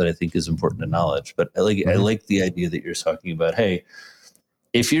this stuff that I think is important to knowledge. But I like the idea that you're talking about, hey,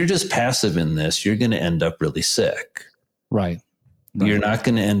 if you're just passive in this, you're going to end up really sick. Right. You're not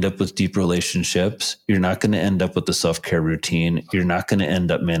going to end up with deep relationships. You're not going to end up with the self-care routine. You're not going to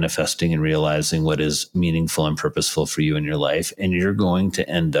end up manifesting and realizing what is meaningful and purposeful for you in your life. And you're going to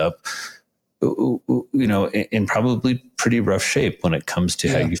end up, in probably pretty rough shape when it comes to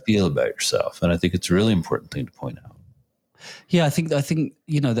how you feel about yourself. And I think it's a really important thing to point out. Yeah, I think that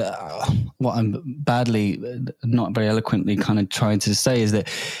what I'm badly, not very eloquently, kind of trying to say is that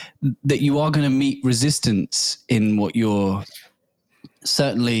you are going to meet resistance in what you're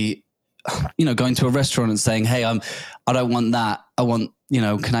certainly going to a restaurant and saying, hey, I don't want that. I want,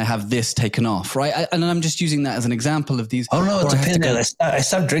 can I have this taken off? Right. And I'm just using that as an example of these. Oh no, it's a pain. I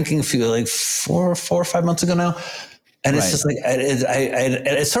stopped drinking for like 4 or 5 months ago now. And it's just like,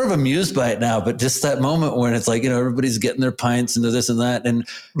 it's sort of amused by it now, but just that moment when it's like, everybody's getting their pints into this and that. And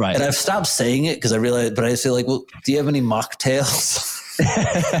I've stopped saying it because I realized, but I say like, well, do you have any mocktails? You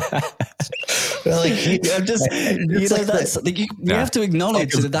have to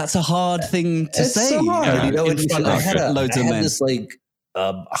acknowledge that that's a hard thing to say. So hard. I had this like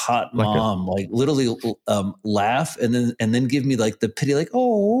hot mom, like literally laugh and then give me like the pity, like,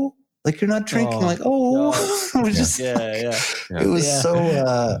 oh, like you're not drinking, like, oh, it was just it was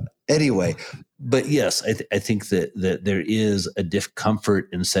so anyway. But yes, I think that there is a discomfort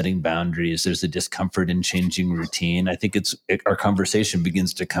in setting boundaries. There's a discomfort in changing routine. I think our conversation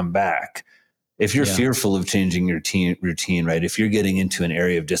begins to come back. If you're fearful of changing your routine, right? If you're getting into an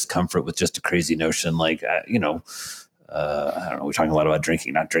area of discomfort with just a crazy notion, like, I don't know, we're talking a lot about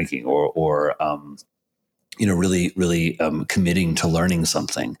drinking, not drinking, or really, really committing to learning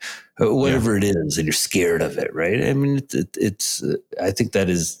something, whatever it is, and you're scared of it, right? I mean, it's I think that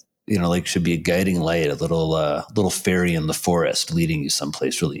is, like should be a guiding light, a little fairy in the forest leading you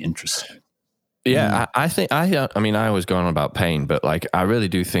someplace really interesting. Yeah, I think I was going on about pain, but like I really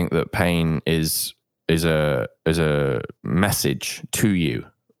do think that pain is a message to you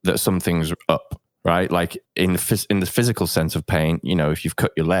that something's up, right? Like in the physical sense of pain, if you've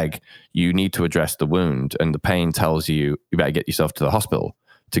cut your leg, you need to address the wound, and the pain tells you better get yourself to the hospital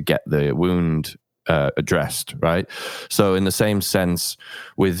to get the wound addressed, right? So in the same sense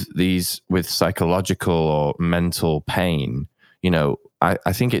with psychological or mental pain,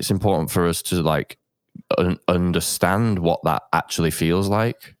 I think it's important for us to like understand what that actually feels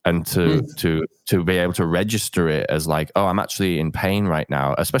like, and to be able to register it as like, oh, I'm actually in pain right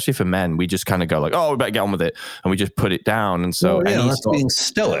now. Especially for men, we just kind of go like, oh, we better get on with it, and we just put it down. And so that's being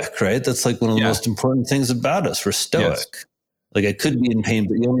stoic, right? That's like one of the most important things about us. We're stoic. Yes. Like I could be in pain,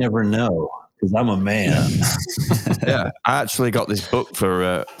 but you'll never know. Because I'm a man. Yeah, I actually got this book for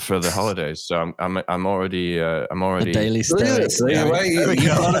the holidays, so I'm already a daily stoic.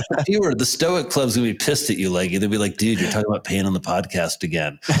 If you were the Stoic Club's gonna be pissed at you, Leggy. They'll be like, dude, you're talking about pain on the podcast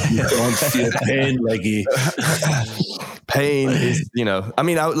again. You don't feel pain, Leggy. Pain is,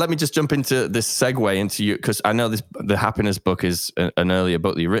 let me just jump into this segue into you, because I know the happiness book is an earlier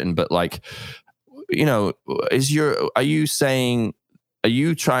book that you've written, but like, are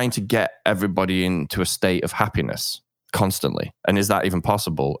you trying to get everybody into a state of happiness constantly? And is that even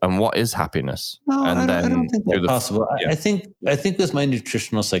possible? And what is happiness? No, I don't think that's possible. I think with my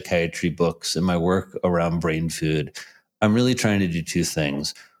nutritional psychiatry books and my work around brain food, I'm really trying to do two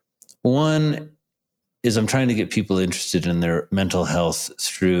things. One is I'm trying to get people interested in their mental health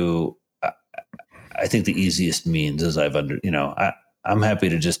through, I think the easiest means is I'm happy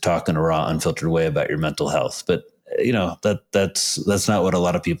to just talk in a raw, unfiltered way about your mental health, but that's not what a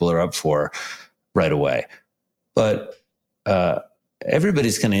lot of people are up for right away. But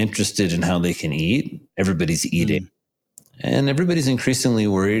everybody's kind of interested in how they can eat. Everybody's eating. And everybody's increasingly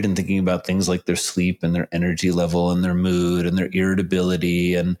worried and thinking about things like their sleep and their energy level and their mood and their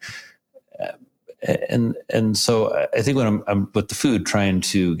irritability. And so I think when I'm with the food, trying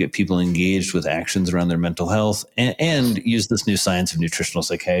to get people engaged with actions around their mental health and use this new science of nutritional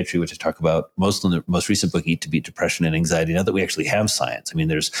psychiatry, which I talk about most in the most recent book, Eat to Beat Depression and Anxiety. Now that we actually have science, I mean,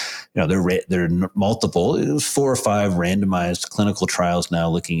 there are multiple, 4 or 5 randomized clinical trials now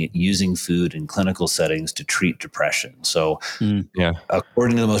looking at using food in clinical settings to treat depression. So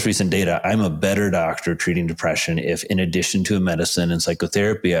according to the most recent data, I'm a better doctor treating depression if, in addition to a medicine and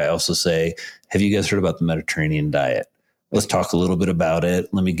psychotherapy, I also say, have you guys heard about the Mediterranean diet? Let's talk a little bit about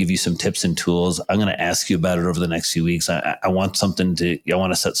it. Let me give you some tips and tools. I'm going to ask you about it over the next few weeks. I want I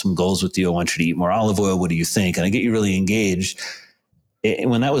want to set some goals with you. I want you to eat more olive oil. What do you think? And I get you really engaged.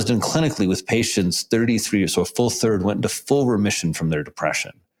 When that was done clinically with patients, 33 or so, a full third went into full remission from their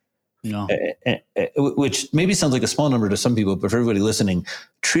depression. No. Which maybe sounds like a small number to some people, but for everybody listening,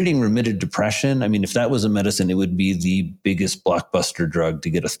 treating remitted depression, I mean, if that was a medicine, it would be the biggest blockbuster drug to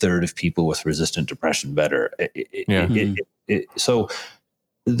get a third of people with resistant depression better. So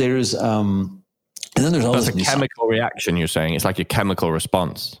there's, and then there's all this chemical reaction. You're saying it's like a chemical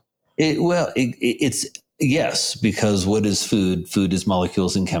response. It's yes, because what is food? Food is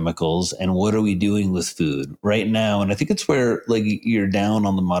molecules and chemicals. And what are we doing with food right now? And I think it's where like you're down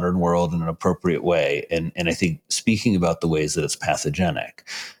on the modern world in an appropriate way. And I think speaking about the ways that it's pathogenic,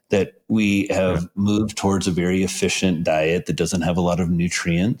 that we have moved towards a very efficient diet that doesn't have a lot of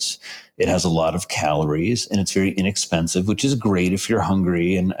nutrients. It has a lot of calories, and it's very inexpensive, which is great if you're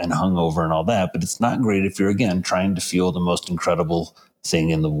hungry and hungover and all that. But it's not great if you're, again, trying to fuel the most incredible thing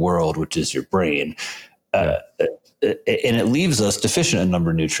in the world, which is your brain. And it leaves us deficient in a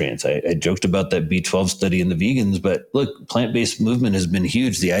number of nutrients. I joked about that B12 study in the vegans, but look, plant-based movement has been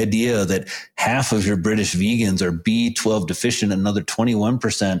huge. The idea that half of your British vegans are B12 deficient, another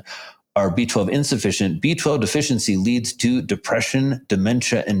 21% are B12 insufficient. B12 deficiency leads to depression,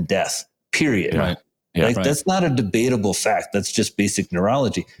 dementia, and death, period. Right. Yeah, That's not a debatable fact. That's just basic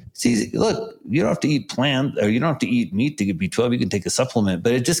neurology. It's easy. Look, you don't have to eat plant, or you don't have to eat meat to get B12. You can take a supplement,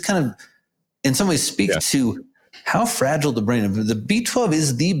 but it just kind of, in some ways, speaks to how fragile the brain is. The B12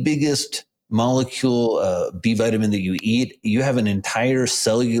 is the biggest molecule B vitamin that you eat. You have an entire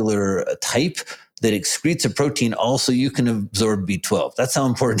cellular type that excretes a protein also you can absorb B12. That's how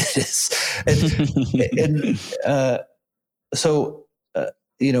important it is. So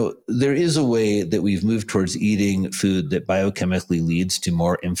there is a way that we've moved towards eating food that biochemically leads to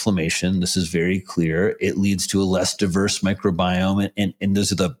more inflammation. This is very clear. It leads to a less diverse microbiome, and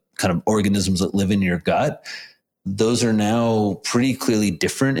those are the kind of organisms that live in your gut. Those are now pretty clearly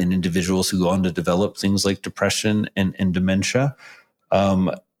different in individuals who go on to develop things like depression and dementia.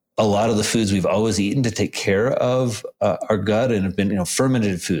 A lot of the foods we've always eaten to take care of our gut and have been,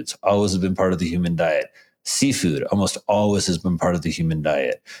 fermented foods always have been part of the human diet. Seafood almost always has been part of the human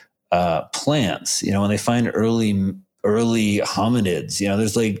diet. Plants, when they find early hominids,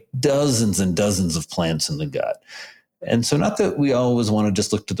 there's like dozens and dozens of plants in the gut. And so not that we always want to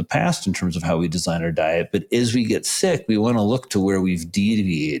just look to the past in terms of how we design our diet, but as we get sick, we want to look to where we've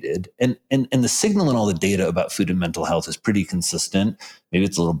deviated. And the signal and all the data about food and mental health is pretty consistent. Maybe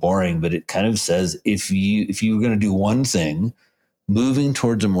it's a little boring, but it kind of says if you were going to do one thing, moving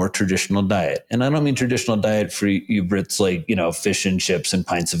towards a more traditional diet. And I don't mean traditional diet for you Brits like, fish and chips and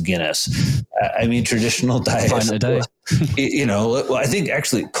pints of Guinness. I mean traditional diet. Well, I think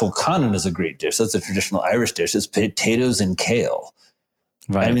actually colcannon is a great dish. That's a traditional Irish dish. It's potatoes and kale.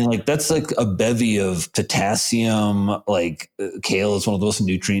 Right. I mean, that's like a bevy of potassium. Kale is one of those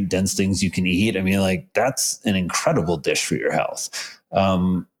nutrient dense things you can eat. I mean, that's an incredible dish for your health.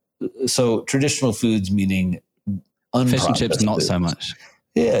 So traditional foods meaning fish and chips, not foods. So much.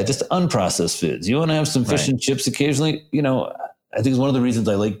 Yeah, just unprocessed foods. You want to have some fish and chips occasionally. I think it's one of the reasons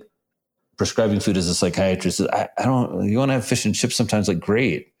I like prescribing food as a psychiatrist. Is you want to have fish and chips sometimes,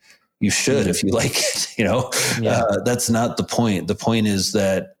 great. You should if you like it. That's not the point. The point is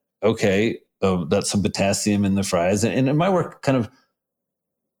that, that's some potassium in the fries. And in my work, kind of,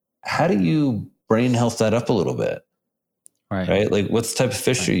 how do you brain health that up a little bit? Right? What's the type of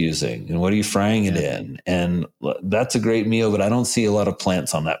fish you're using and what are you frying it in? And that's a great meal, but I don't see a lot of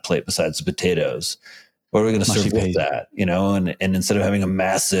plants on that plate besides the potatoes. What are we going to serve with that? And instead of having a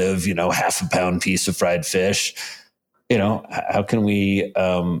massive, half a pound piece of fried fish, how can we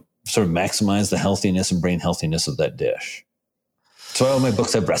sort of maximize the healthiness and brain healthiness of that dish? So all my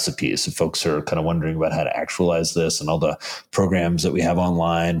books have recipes. If folks are kind of wondering about how to actualize this and all the programs that we have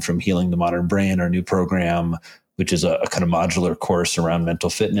online, from Healing the Modern Brain, our new program, which is a kind of modular course around mental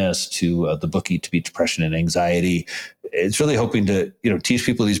fitness, to the book Eat to Beat Depression and Anxiety. It's really hoping to, teach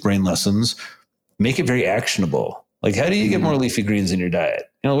people these brain lessons, make it very actionable. How do you get more leafy greens in your diet?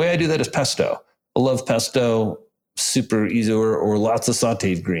 The way I do that is pesto. I love pesto, super easy, or lots of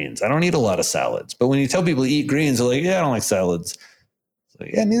sauteed greens. I don't eat a lot of salads, but when you tell people to eat greens, they're like, yeah, I don't like salads.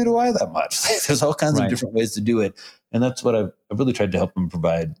 Neither do I that much. There's all kinds of different ways to do it. And that's what I've really tried to help them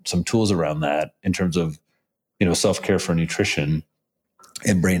provide some tools around that in terms of, self-care for nutrition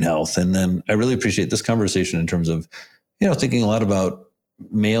and brain health. And then I really appreciate this conversation in terms of, thinking a lot about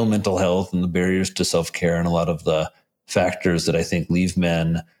male mental health and the barriers to self-care and a lot of the factors that I think leave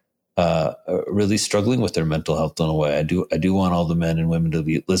men really struggling with their mental health in a way. I do want all the men and women to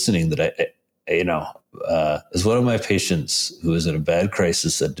be listening that as one of my patients who is in a bad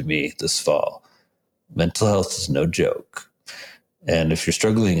crisis said to me this fall, mental health is no joke. And if you're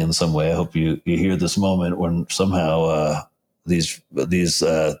struggling in some way, I hope you hear this moment when somehow these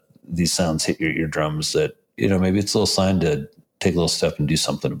sounds hit your eardrums, that maybe it's a little sign to take a little step and do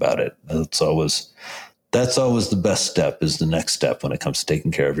something about it. That's always the best step, is the next step when it comes to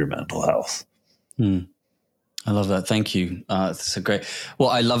taking care of your mental health. I love that. Thank you. That's so great. What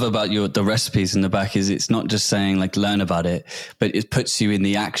I love about the recipes in the back is it's not just saying learn about it, but it puts you in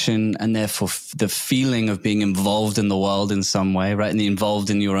the action, and therefore the feeling of being involved in the world in some way, right? And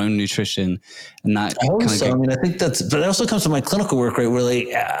involved in your own nutrition. And that I think but it also comes to my clinical work, right? Where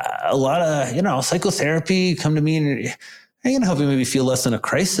a lot of, psychotherapy come to me and help you maybe feel less in a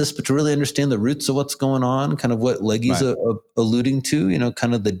crisis, but to really understand the roots of what's going on, kind of what Leggy's alluding to,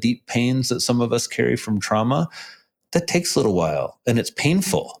 kind of the deep pains that some of us carry from trauma. That takes a little while, and it's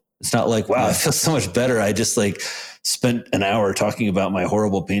painful. It's not like, wow, I feel so much better. I just spent an hour talking about my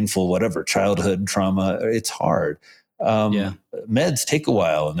horrible, painful, whatever, childhood trauma. It's hard. Meds take a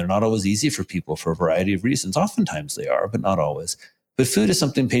while, and they're not always easy for people for a variety of reasons. Oftentimes they are, but not always. But food is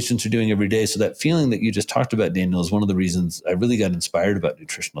something patients are doing every day. So that feeling that you just talked about, Daniel, is one of the reasons I really got inspired about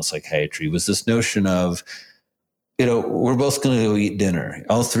nutritional psychiatry, was this notion of, we're both going to go eat dinner.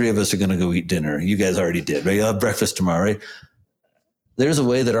 All three of us are going to go eat dinner. You guys already did, right? You'll have breakfast tomorrow, right? There's a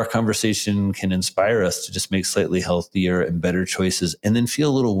way that our conversation can inspire us to just make slightly healthier and better choices, and then feel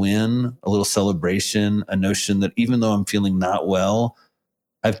a little win, a little celebration, a notion that even though I'm feeling not well,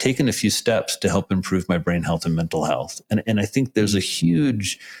 I've taken a few steps to help improve my brain health and mental health. And I think there's a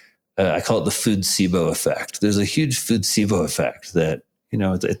huge, I call it the food SIBO effect. There's a huge food SIBO effect that,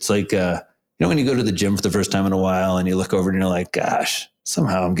 it's like, when you go to the gym for the first time in a while and you look over and you're like, gosh,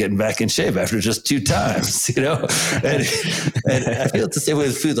 somehow I'm getting back in shape after just 2 times, and I feel it's the same way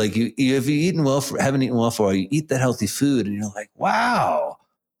with food. Like if you haven't eaten well for a while, you eat that healthy food and you're like, wow,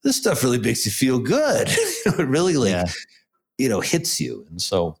 this stuff really makes you feel good. It really hits you. And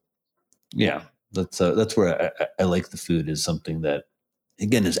so, that's where I like the food, is something that,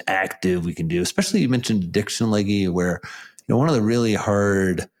 again, is active. We can do, especially you mentioned addiction, Leggy, where, one of the really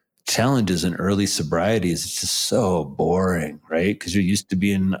hard challenges in early sobriety is it's just so boring, right? Because you're used to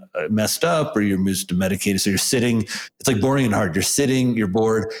being messed up, or you're used to medicated. So you're sitting, it's like boring and hard. You're sitting, you're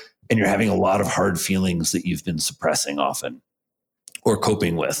bored, and you're having a lot of hard feelings that you've been suppressing often or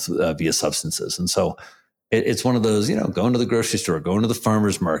coping with via substances. And so it's one of those, going to the grocery store, going to the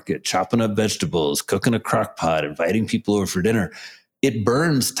farmer's market, chopping up vegetables, cooking a crock pot, inviting people over for dinner. It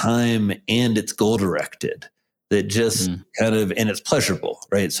burns time, and it's goal directed. That just kind of, and it's pleasurable,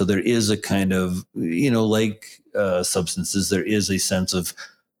 right? So there is a kind of, like substances, there is a sense of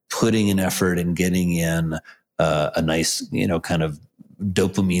putting an effort and getting in a nice, kind of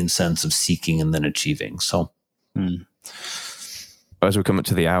dopamine sense of seeking and then achieving. So. As we come up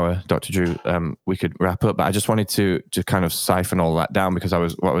to the hour, Dr. Drew, we could wrap up, but I just wanted to kind of siphon all that down, because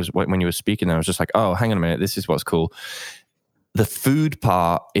when you were speaking, I was just like, oh, hang on a minute, this is what's cool. The food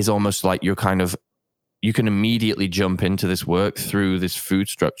part is almost like you can immediately jump into this work through this food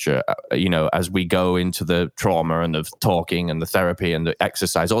structure, as we go into the trauma and the talking and the therapy and the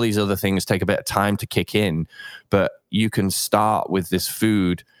exercise. All these other things take a bit of time to kick in, but you can start with this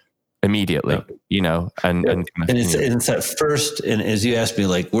food immediately, and it's at first. And as you asked me,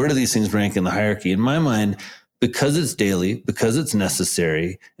 like, where do these things rank in the hierarchy? In my mind, because it's daily, because it's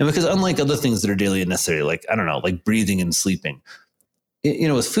necessary, and because unlike other things that are daily and necessary, like, I don't know, like breathing and sleeping,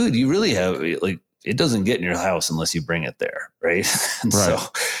 with food, you really have it doesn't get in your house unless you bring it there, right? And so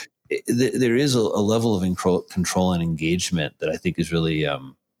there is a level of control and engagement that I think is really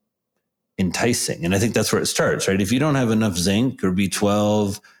enticing. And I think that's where it starts, right? If you don't have enough zinc or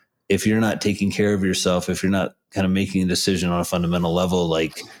B12, if you're not taking care of yourself, if you're not kind of making a decision on a fundamental level,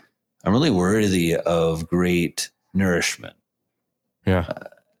 like, I'm really worthy of great nourishment. Yeah.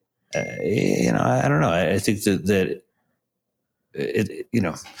 I don't know. I think that it,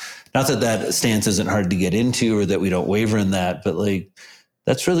 not that stance isn't hard to get into, or that we don't waver in that, but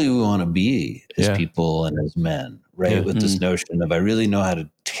that's really who we want to be as people and as men, right? Yeah. With this notion of, I really know how to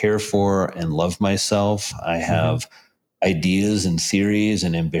care for and love myself. I have ideas and theories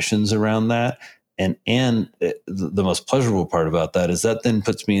and ambitions around that. And the most pleasurable part about that is that then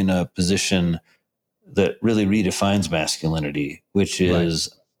puts me in a position that really redefines masculinity, which is,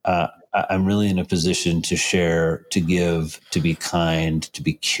 I'm really in a position to share, to give, to be kind, to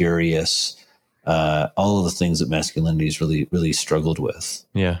be curious, all of the things that masculinity has really, really struggled with.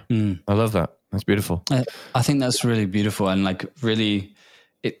 Yeah. I love that. That's beautiful. I think that's really beautiful. And really,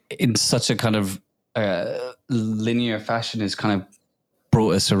 in such a kind of linear fashion, has kind of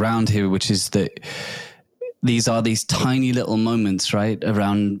brought us around here, which is that these are these tiny little moments, right,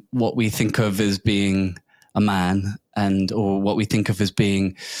 around what we think of as being a man, or what we think of as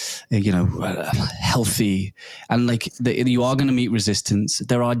being, healthy. And you are going to meet resistance.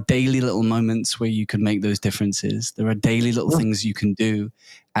 There are daily little moments where you can make those differences. There are daily little things you can do.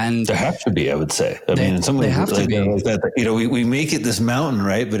 And there have to be, I would say. I mean, in some ways, they have to be. We make it this mountain,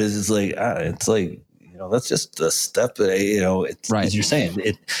 right? But it's that's just a step. It's right, as you're saying.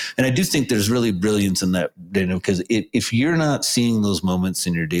 And I do think there's really brilliance in that, because if you're not seeing those moments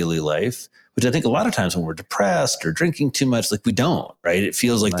in your daily life, which I think a lot of times when we're depressed or drinking too much, we don't, right? It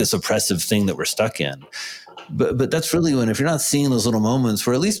feels like this oppressive thing that we're stuck in. But that's really when, if you're not seeing those little moments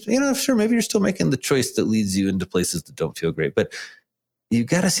where at least, sure, maybe you're still making the choice that leads you into places that don't feel great, but you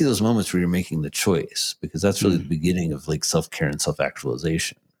got to see those moments where you're making the choice, because that's really the beginning of like self-care and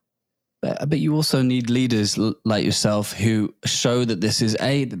self-actualization. But you also need leaders like yourself who show that this is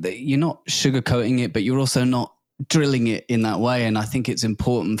that you're not sugarcoating it, but you're also not drilling it in that way. And I think it's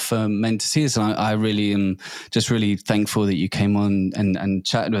important for men to see this. And I really am just really thankful that you came on and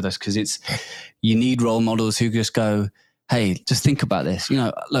chatted with us, because you need role models who just go, hey, just think about this.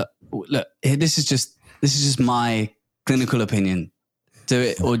 Look, this is just my clinical opinion. Do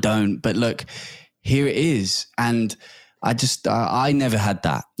it or don't. But look, here it is. And I never had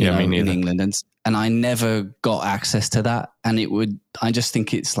that in England. And I never got access to that. And I just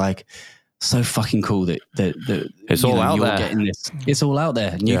think it's like so fucking cool that it's all out there. Getting this. It's all out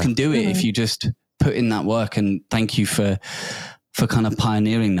there. And you can do it if you just put in that work. And thank you for kind of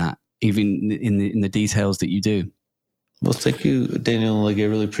pioneering that, even in the details that you do. Well, thank you, Daniel. Like, I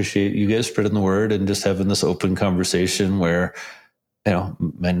really appreciate you guys spreading the word and just having this open conversation where,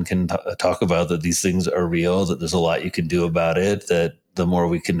 men can talk about that these things are real, that there's a lot you can do about it, that the more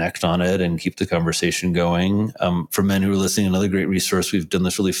we connect on it and keep the conversation going. For men who are listening, another great resource, we've done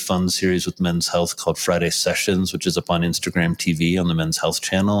this really fun series with Men's Health called Friday Sessions, which is up on Instagram TV on the Men's Health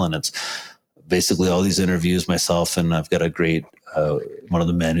channel. And it's basically all these interviews, myself, and I've got a great, one of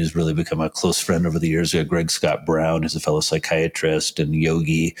the men who's really become a close friend over the years, Greg Scott Brown, who's a fellow psychiatrist and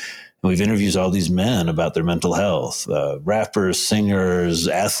yogi. And we've interviewed all these men about their mental health, rappers, singers,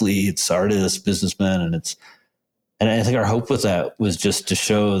 athletes, artists, businessmen. And I think our hope with that was just to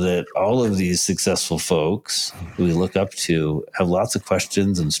show that all of these successful folks who we look up to have lots of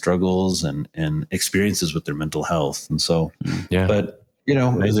questions and struggles and experiences with their mental health. And so, but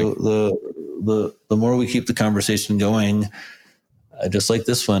the more we keep the conversation going, just like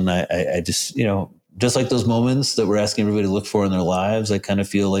this one, I just, just like those moments that we're asking everybody to look for in their lives, I kind of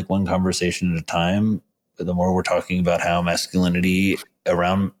feel like one conversation at a time, the more we're talking about how masculinity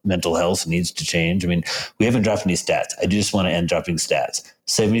around mental health needs to change. I mean, we haven't dropped any stats. I just want to end dropping stats.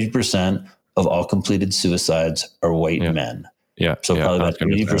 70% of all completed suicides are white men. Yeah. So probably about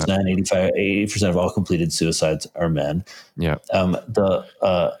 80% of all completed suicides are men. Yeah.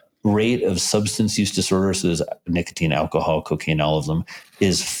 The rate of substance use disorders, so there's nicotine, alcohol, cocaine, all of them,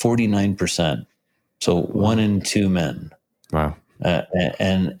 is 49%. So 1 in 2 men. Wow.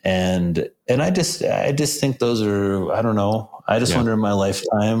 And I just think those are, I don't know. I just wonder in my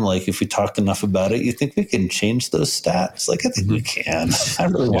lifetime, like if we talk enough about it, you think we can change those stats? Like I think we can. I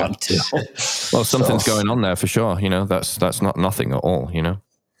really want to. Well, something's going on there for sure. That's not nothing at all.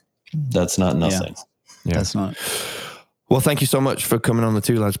 That's not nothing. Yeah. That's not. Well, thank you so much for coming on the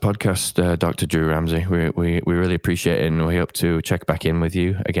Two Lads podcast, Dr. Drew Ramsey. We really appreciate it, and we hope to check back in with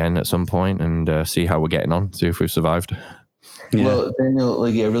you again at some point and see how we're getting on, see if we've survived. Yeah. Well, Daniel, I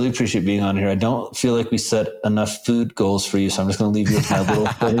really appreciate being on here. I don't feel like we set enough food goals for you, so I'm just going to leave you with my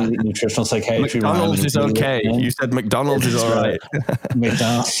little nutritional psychiatry. McDonald's is okay. You said McDonald's is all right.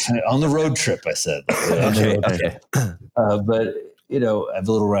 McDonald's on the road trip, I said. Okay. But I have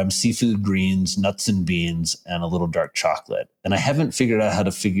a little rhyme: seafood, greens, nuts and beans, and a little dark chocolate. And I haven't figured out how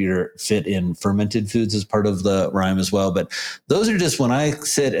to fit in fermented foods as part of the rhyme as well. But those are just when I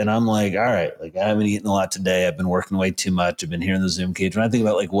sit and I'm like, all right, like I haven't eaten a lot today. I've been working way too much. I've been here in the Zoom cage. When I think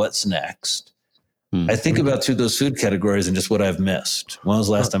about like what's next, I think about through those food categories and just what I've missed. When was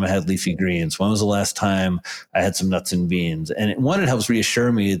the last time I had leafy greens? When was the last time I had some nuts and beans? And it helps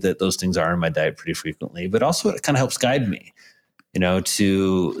reassure me that those things are in my diet pretty frequently, but also it kind of helps guide me,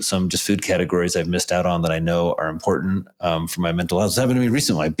 to some just food categories I've missed out on that I know are important for my mental health. It's happened to me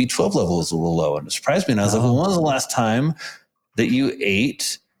recently. My B12 level was a little low, and it surprised me. And I was like, well, when was the last time that you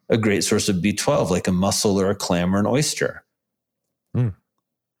ate a great source of B12, like a mussel or a clam or an oyster? And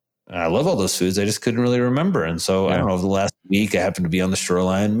I love all those foods. I just couldn't really remember. And so I don't know, over the last week, I happened to be on the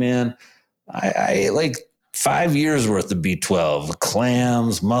shoreline. Man, I ate like 5 years worth of B12,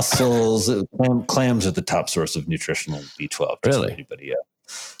 clams, mussels. Clams are the top source of nutritional B12. Really? Anybody,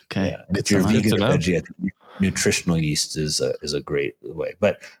 Okay. Yeah. If you're vegan or veggie, I think nutritional yeast is a great way.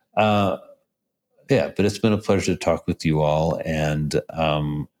 But but it's been a pleasure to talk with you all. And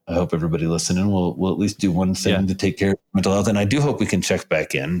I hope everybody listening will at least do one thing to take care of mental health. And I do hope we can check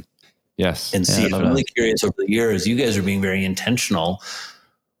back in. Yes. And see. I'm really curious over the years, you guys are being very intentional.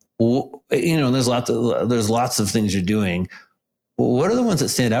 There's lots of things you're doing. What are the ones that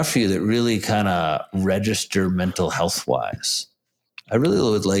stand out for you that really kind of register mental health wise? I really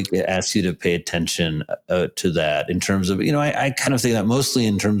would like to ask you to pay attention to that in terms of, I kind of think that mostly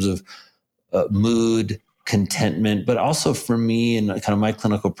in terms of mood, contentment, but also for me and kind of my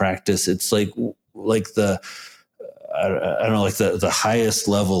clinical practice, it's like like I don't know, like the highest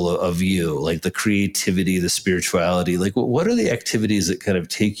level of you, like the creativity, the spirituality, like what are the activities that kind of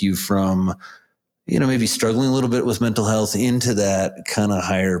take you from, maybe struggling a little bit with mental health into that kind of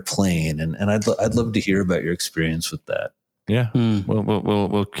higher plane? And I'd love to hear about your experience with that. Yeah.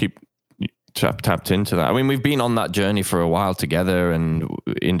 We'll keep tapped into that. I mean, we've been on that journey for a while together and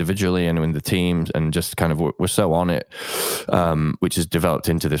individually and in the teams, and just kind of we're so on it, which has developed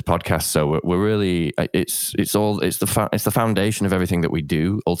into this podcast. So we're really it's the foundation of everything that we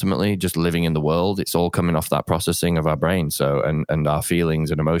do. Ultimately, just living in the world, it's all coming off that processing of our brain. So and our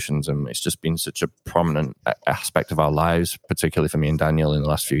feelings and emotions, and it's just been such a prominent aspect of our lives, particularly for me and Daniel in the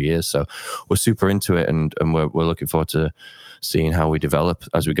last few years. So we're super into it, and we're looking forward to seeing how we develop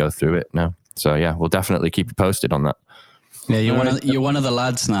as we go through it now. So yeah, we'll definitely keep you posted on that. Yeah, you're one of the the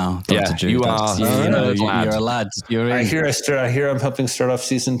lads now, Dr. Drew. You are. You're a lad. I hear I'm helping start off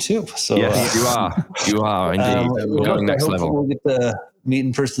season 2. So yes, you are indeed. We're going next level. We'll get to meet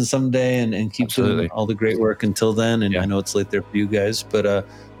in person someday and keep doing all the great work until then. And I know it's late there for you guys, but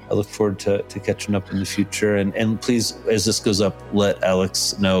I look forward to catching up in the future. And please, as this goes up, let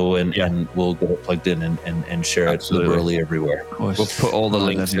Alex know, and we'll get it plugged in and share it liberally everywhere. We'll put all the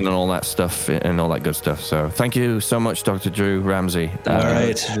links in and all that stuff and all that good stuff. So thank you so much, Dr. Drew Ramsey. All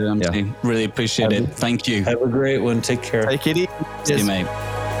right. Really appreciate it. Thank you. Have a great one. Take care. Take it easy. See you, mate.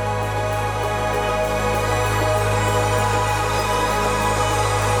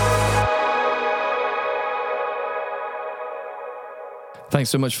 Thanks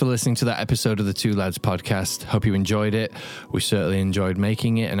so much for listening to that episode of the Two Lads podcast. Hope you enjoyed it. We certainly enjoyed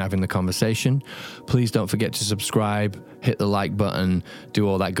making it and having the conversation. Please don't forget to subscribe, hit the like button, do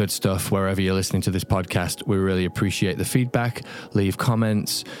all that good stuff wherever you're listening to this podcast. We really appreciate the feedback. Leave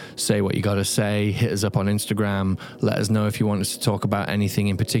comments, say what you got to say, hit us up on Instagram. Let us know if you want us to talk about anything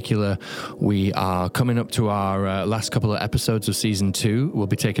in particular. We are coming up to our last couple of episodes of season 2. We'll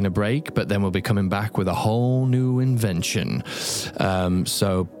be taking a break, but then we'll be coming back with a whole new invention.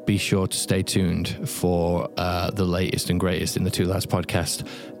 So be sure to stay tuned for the latest and greatest in the Two Lads podcast.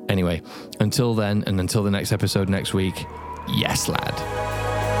 Anyway, until then, and until the next episode next week, yes, lad.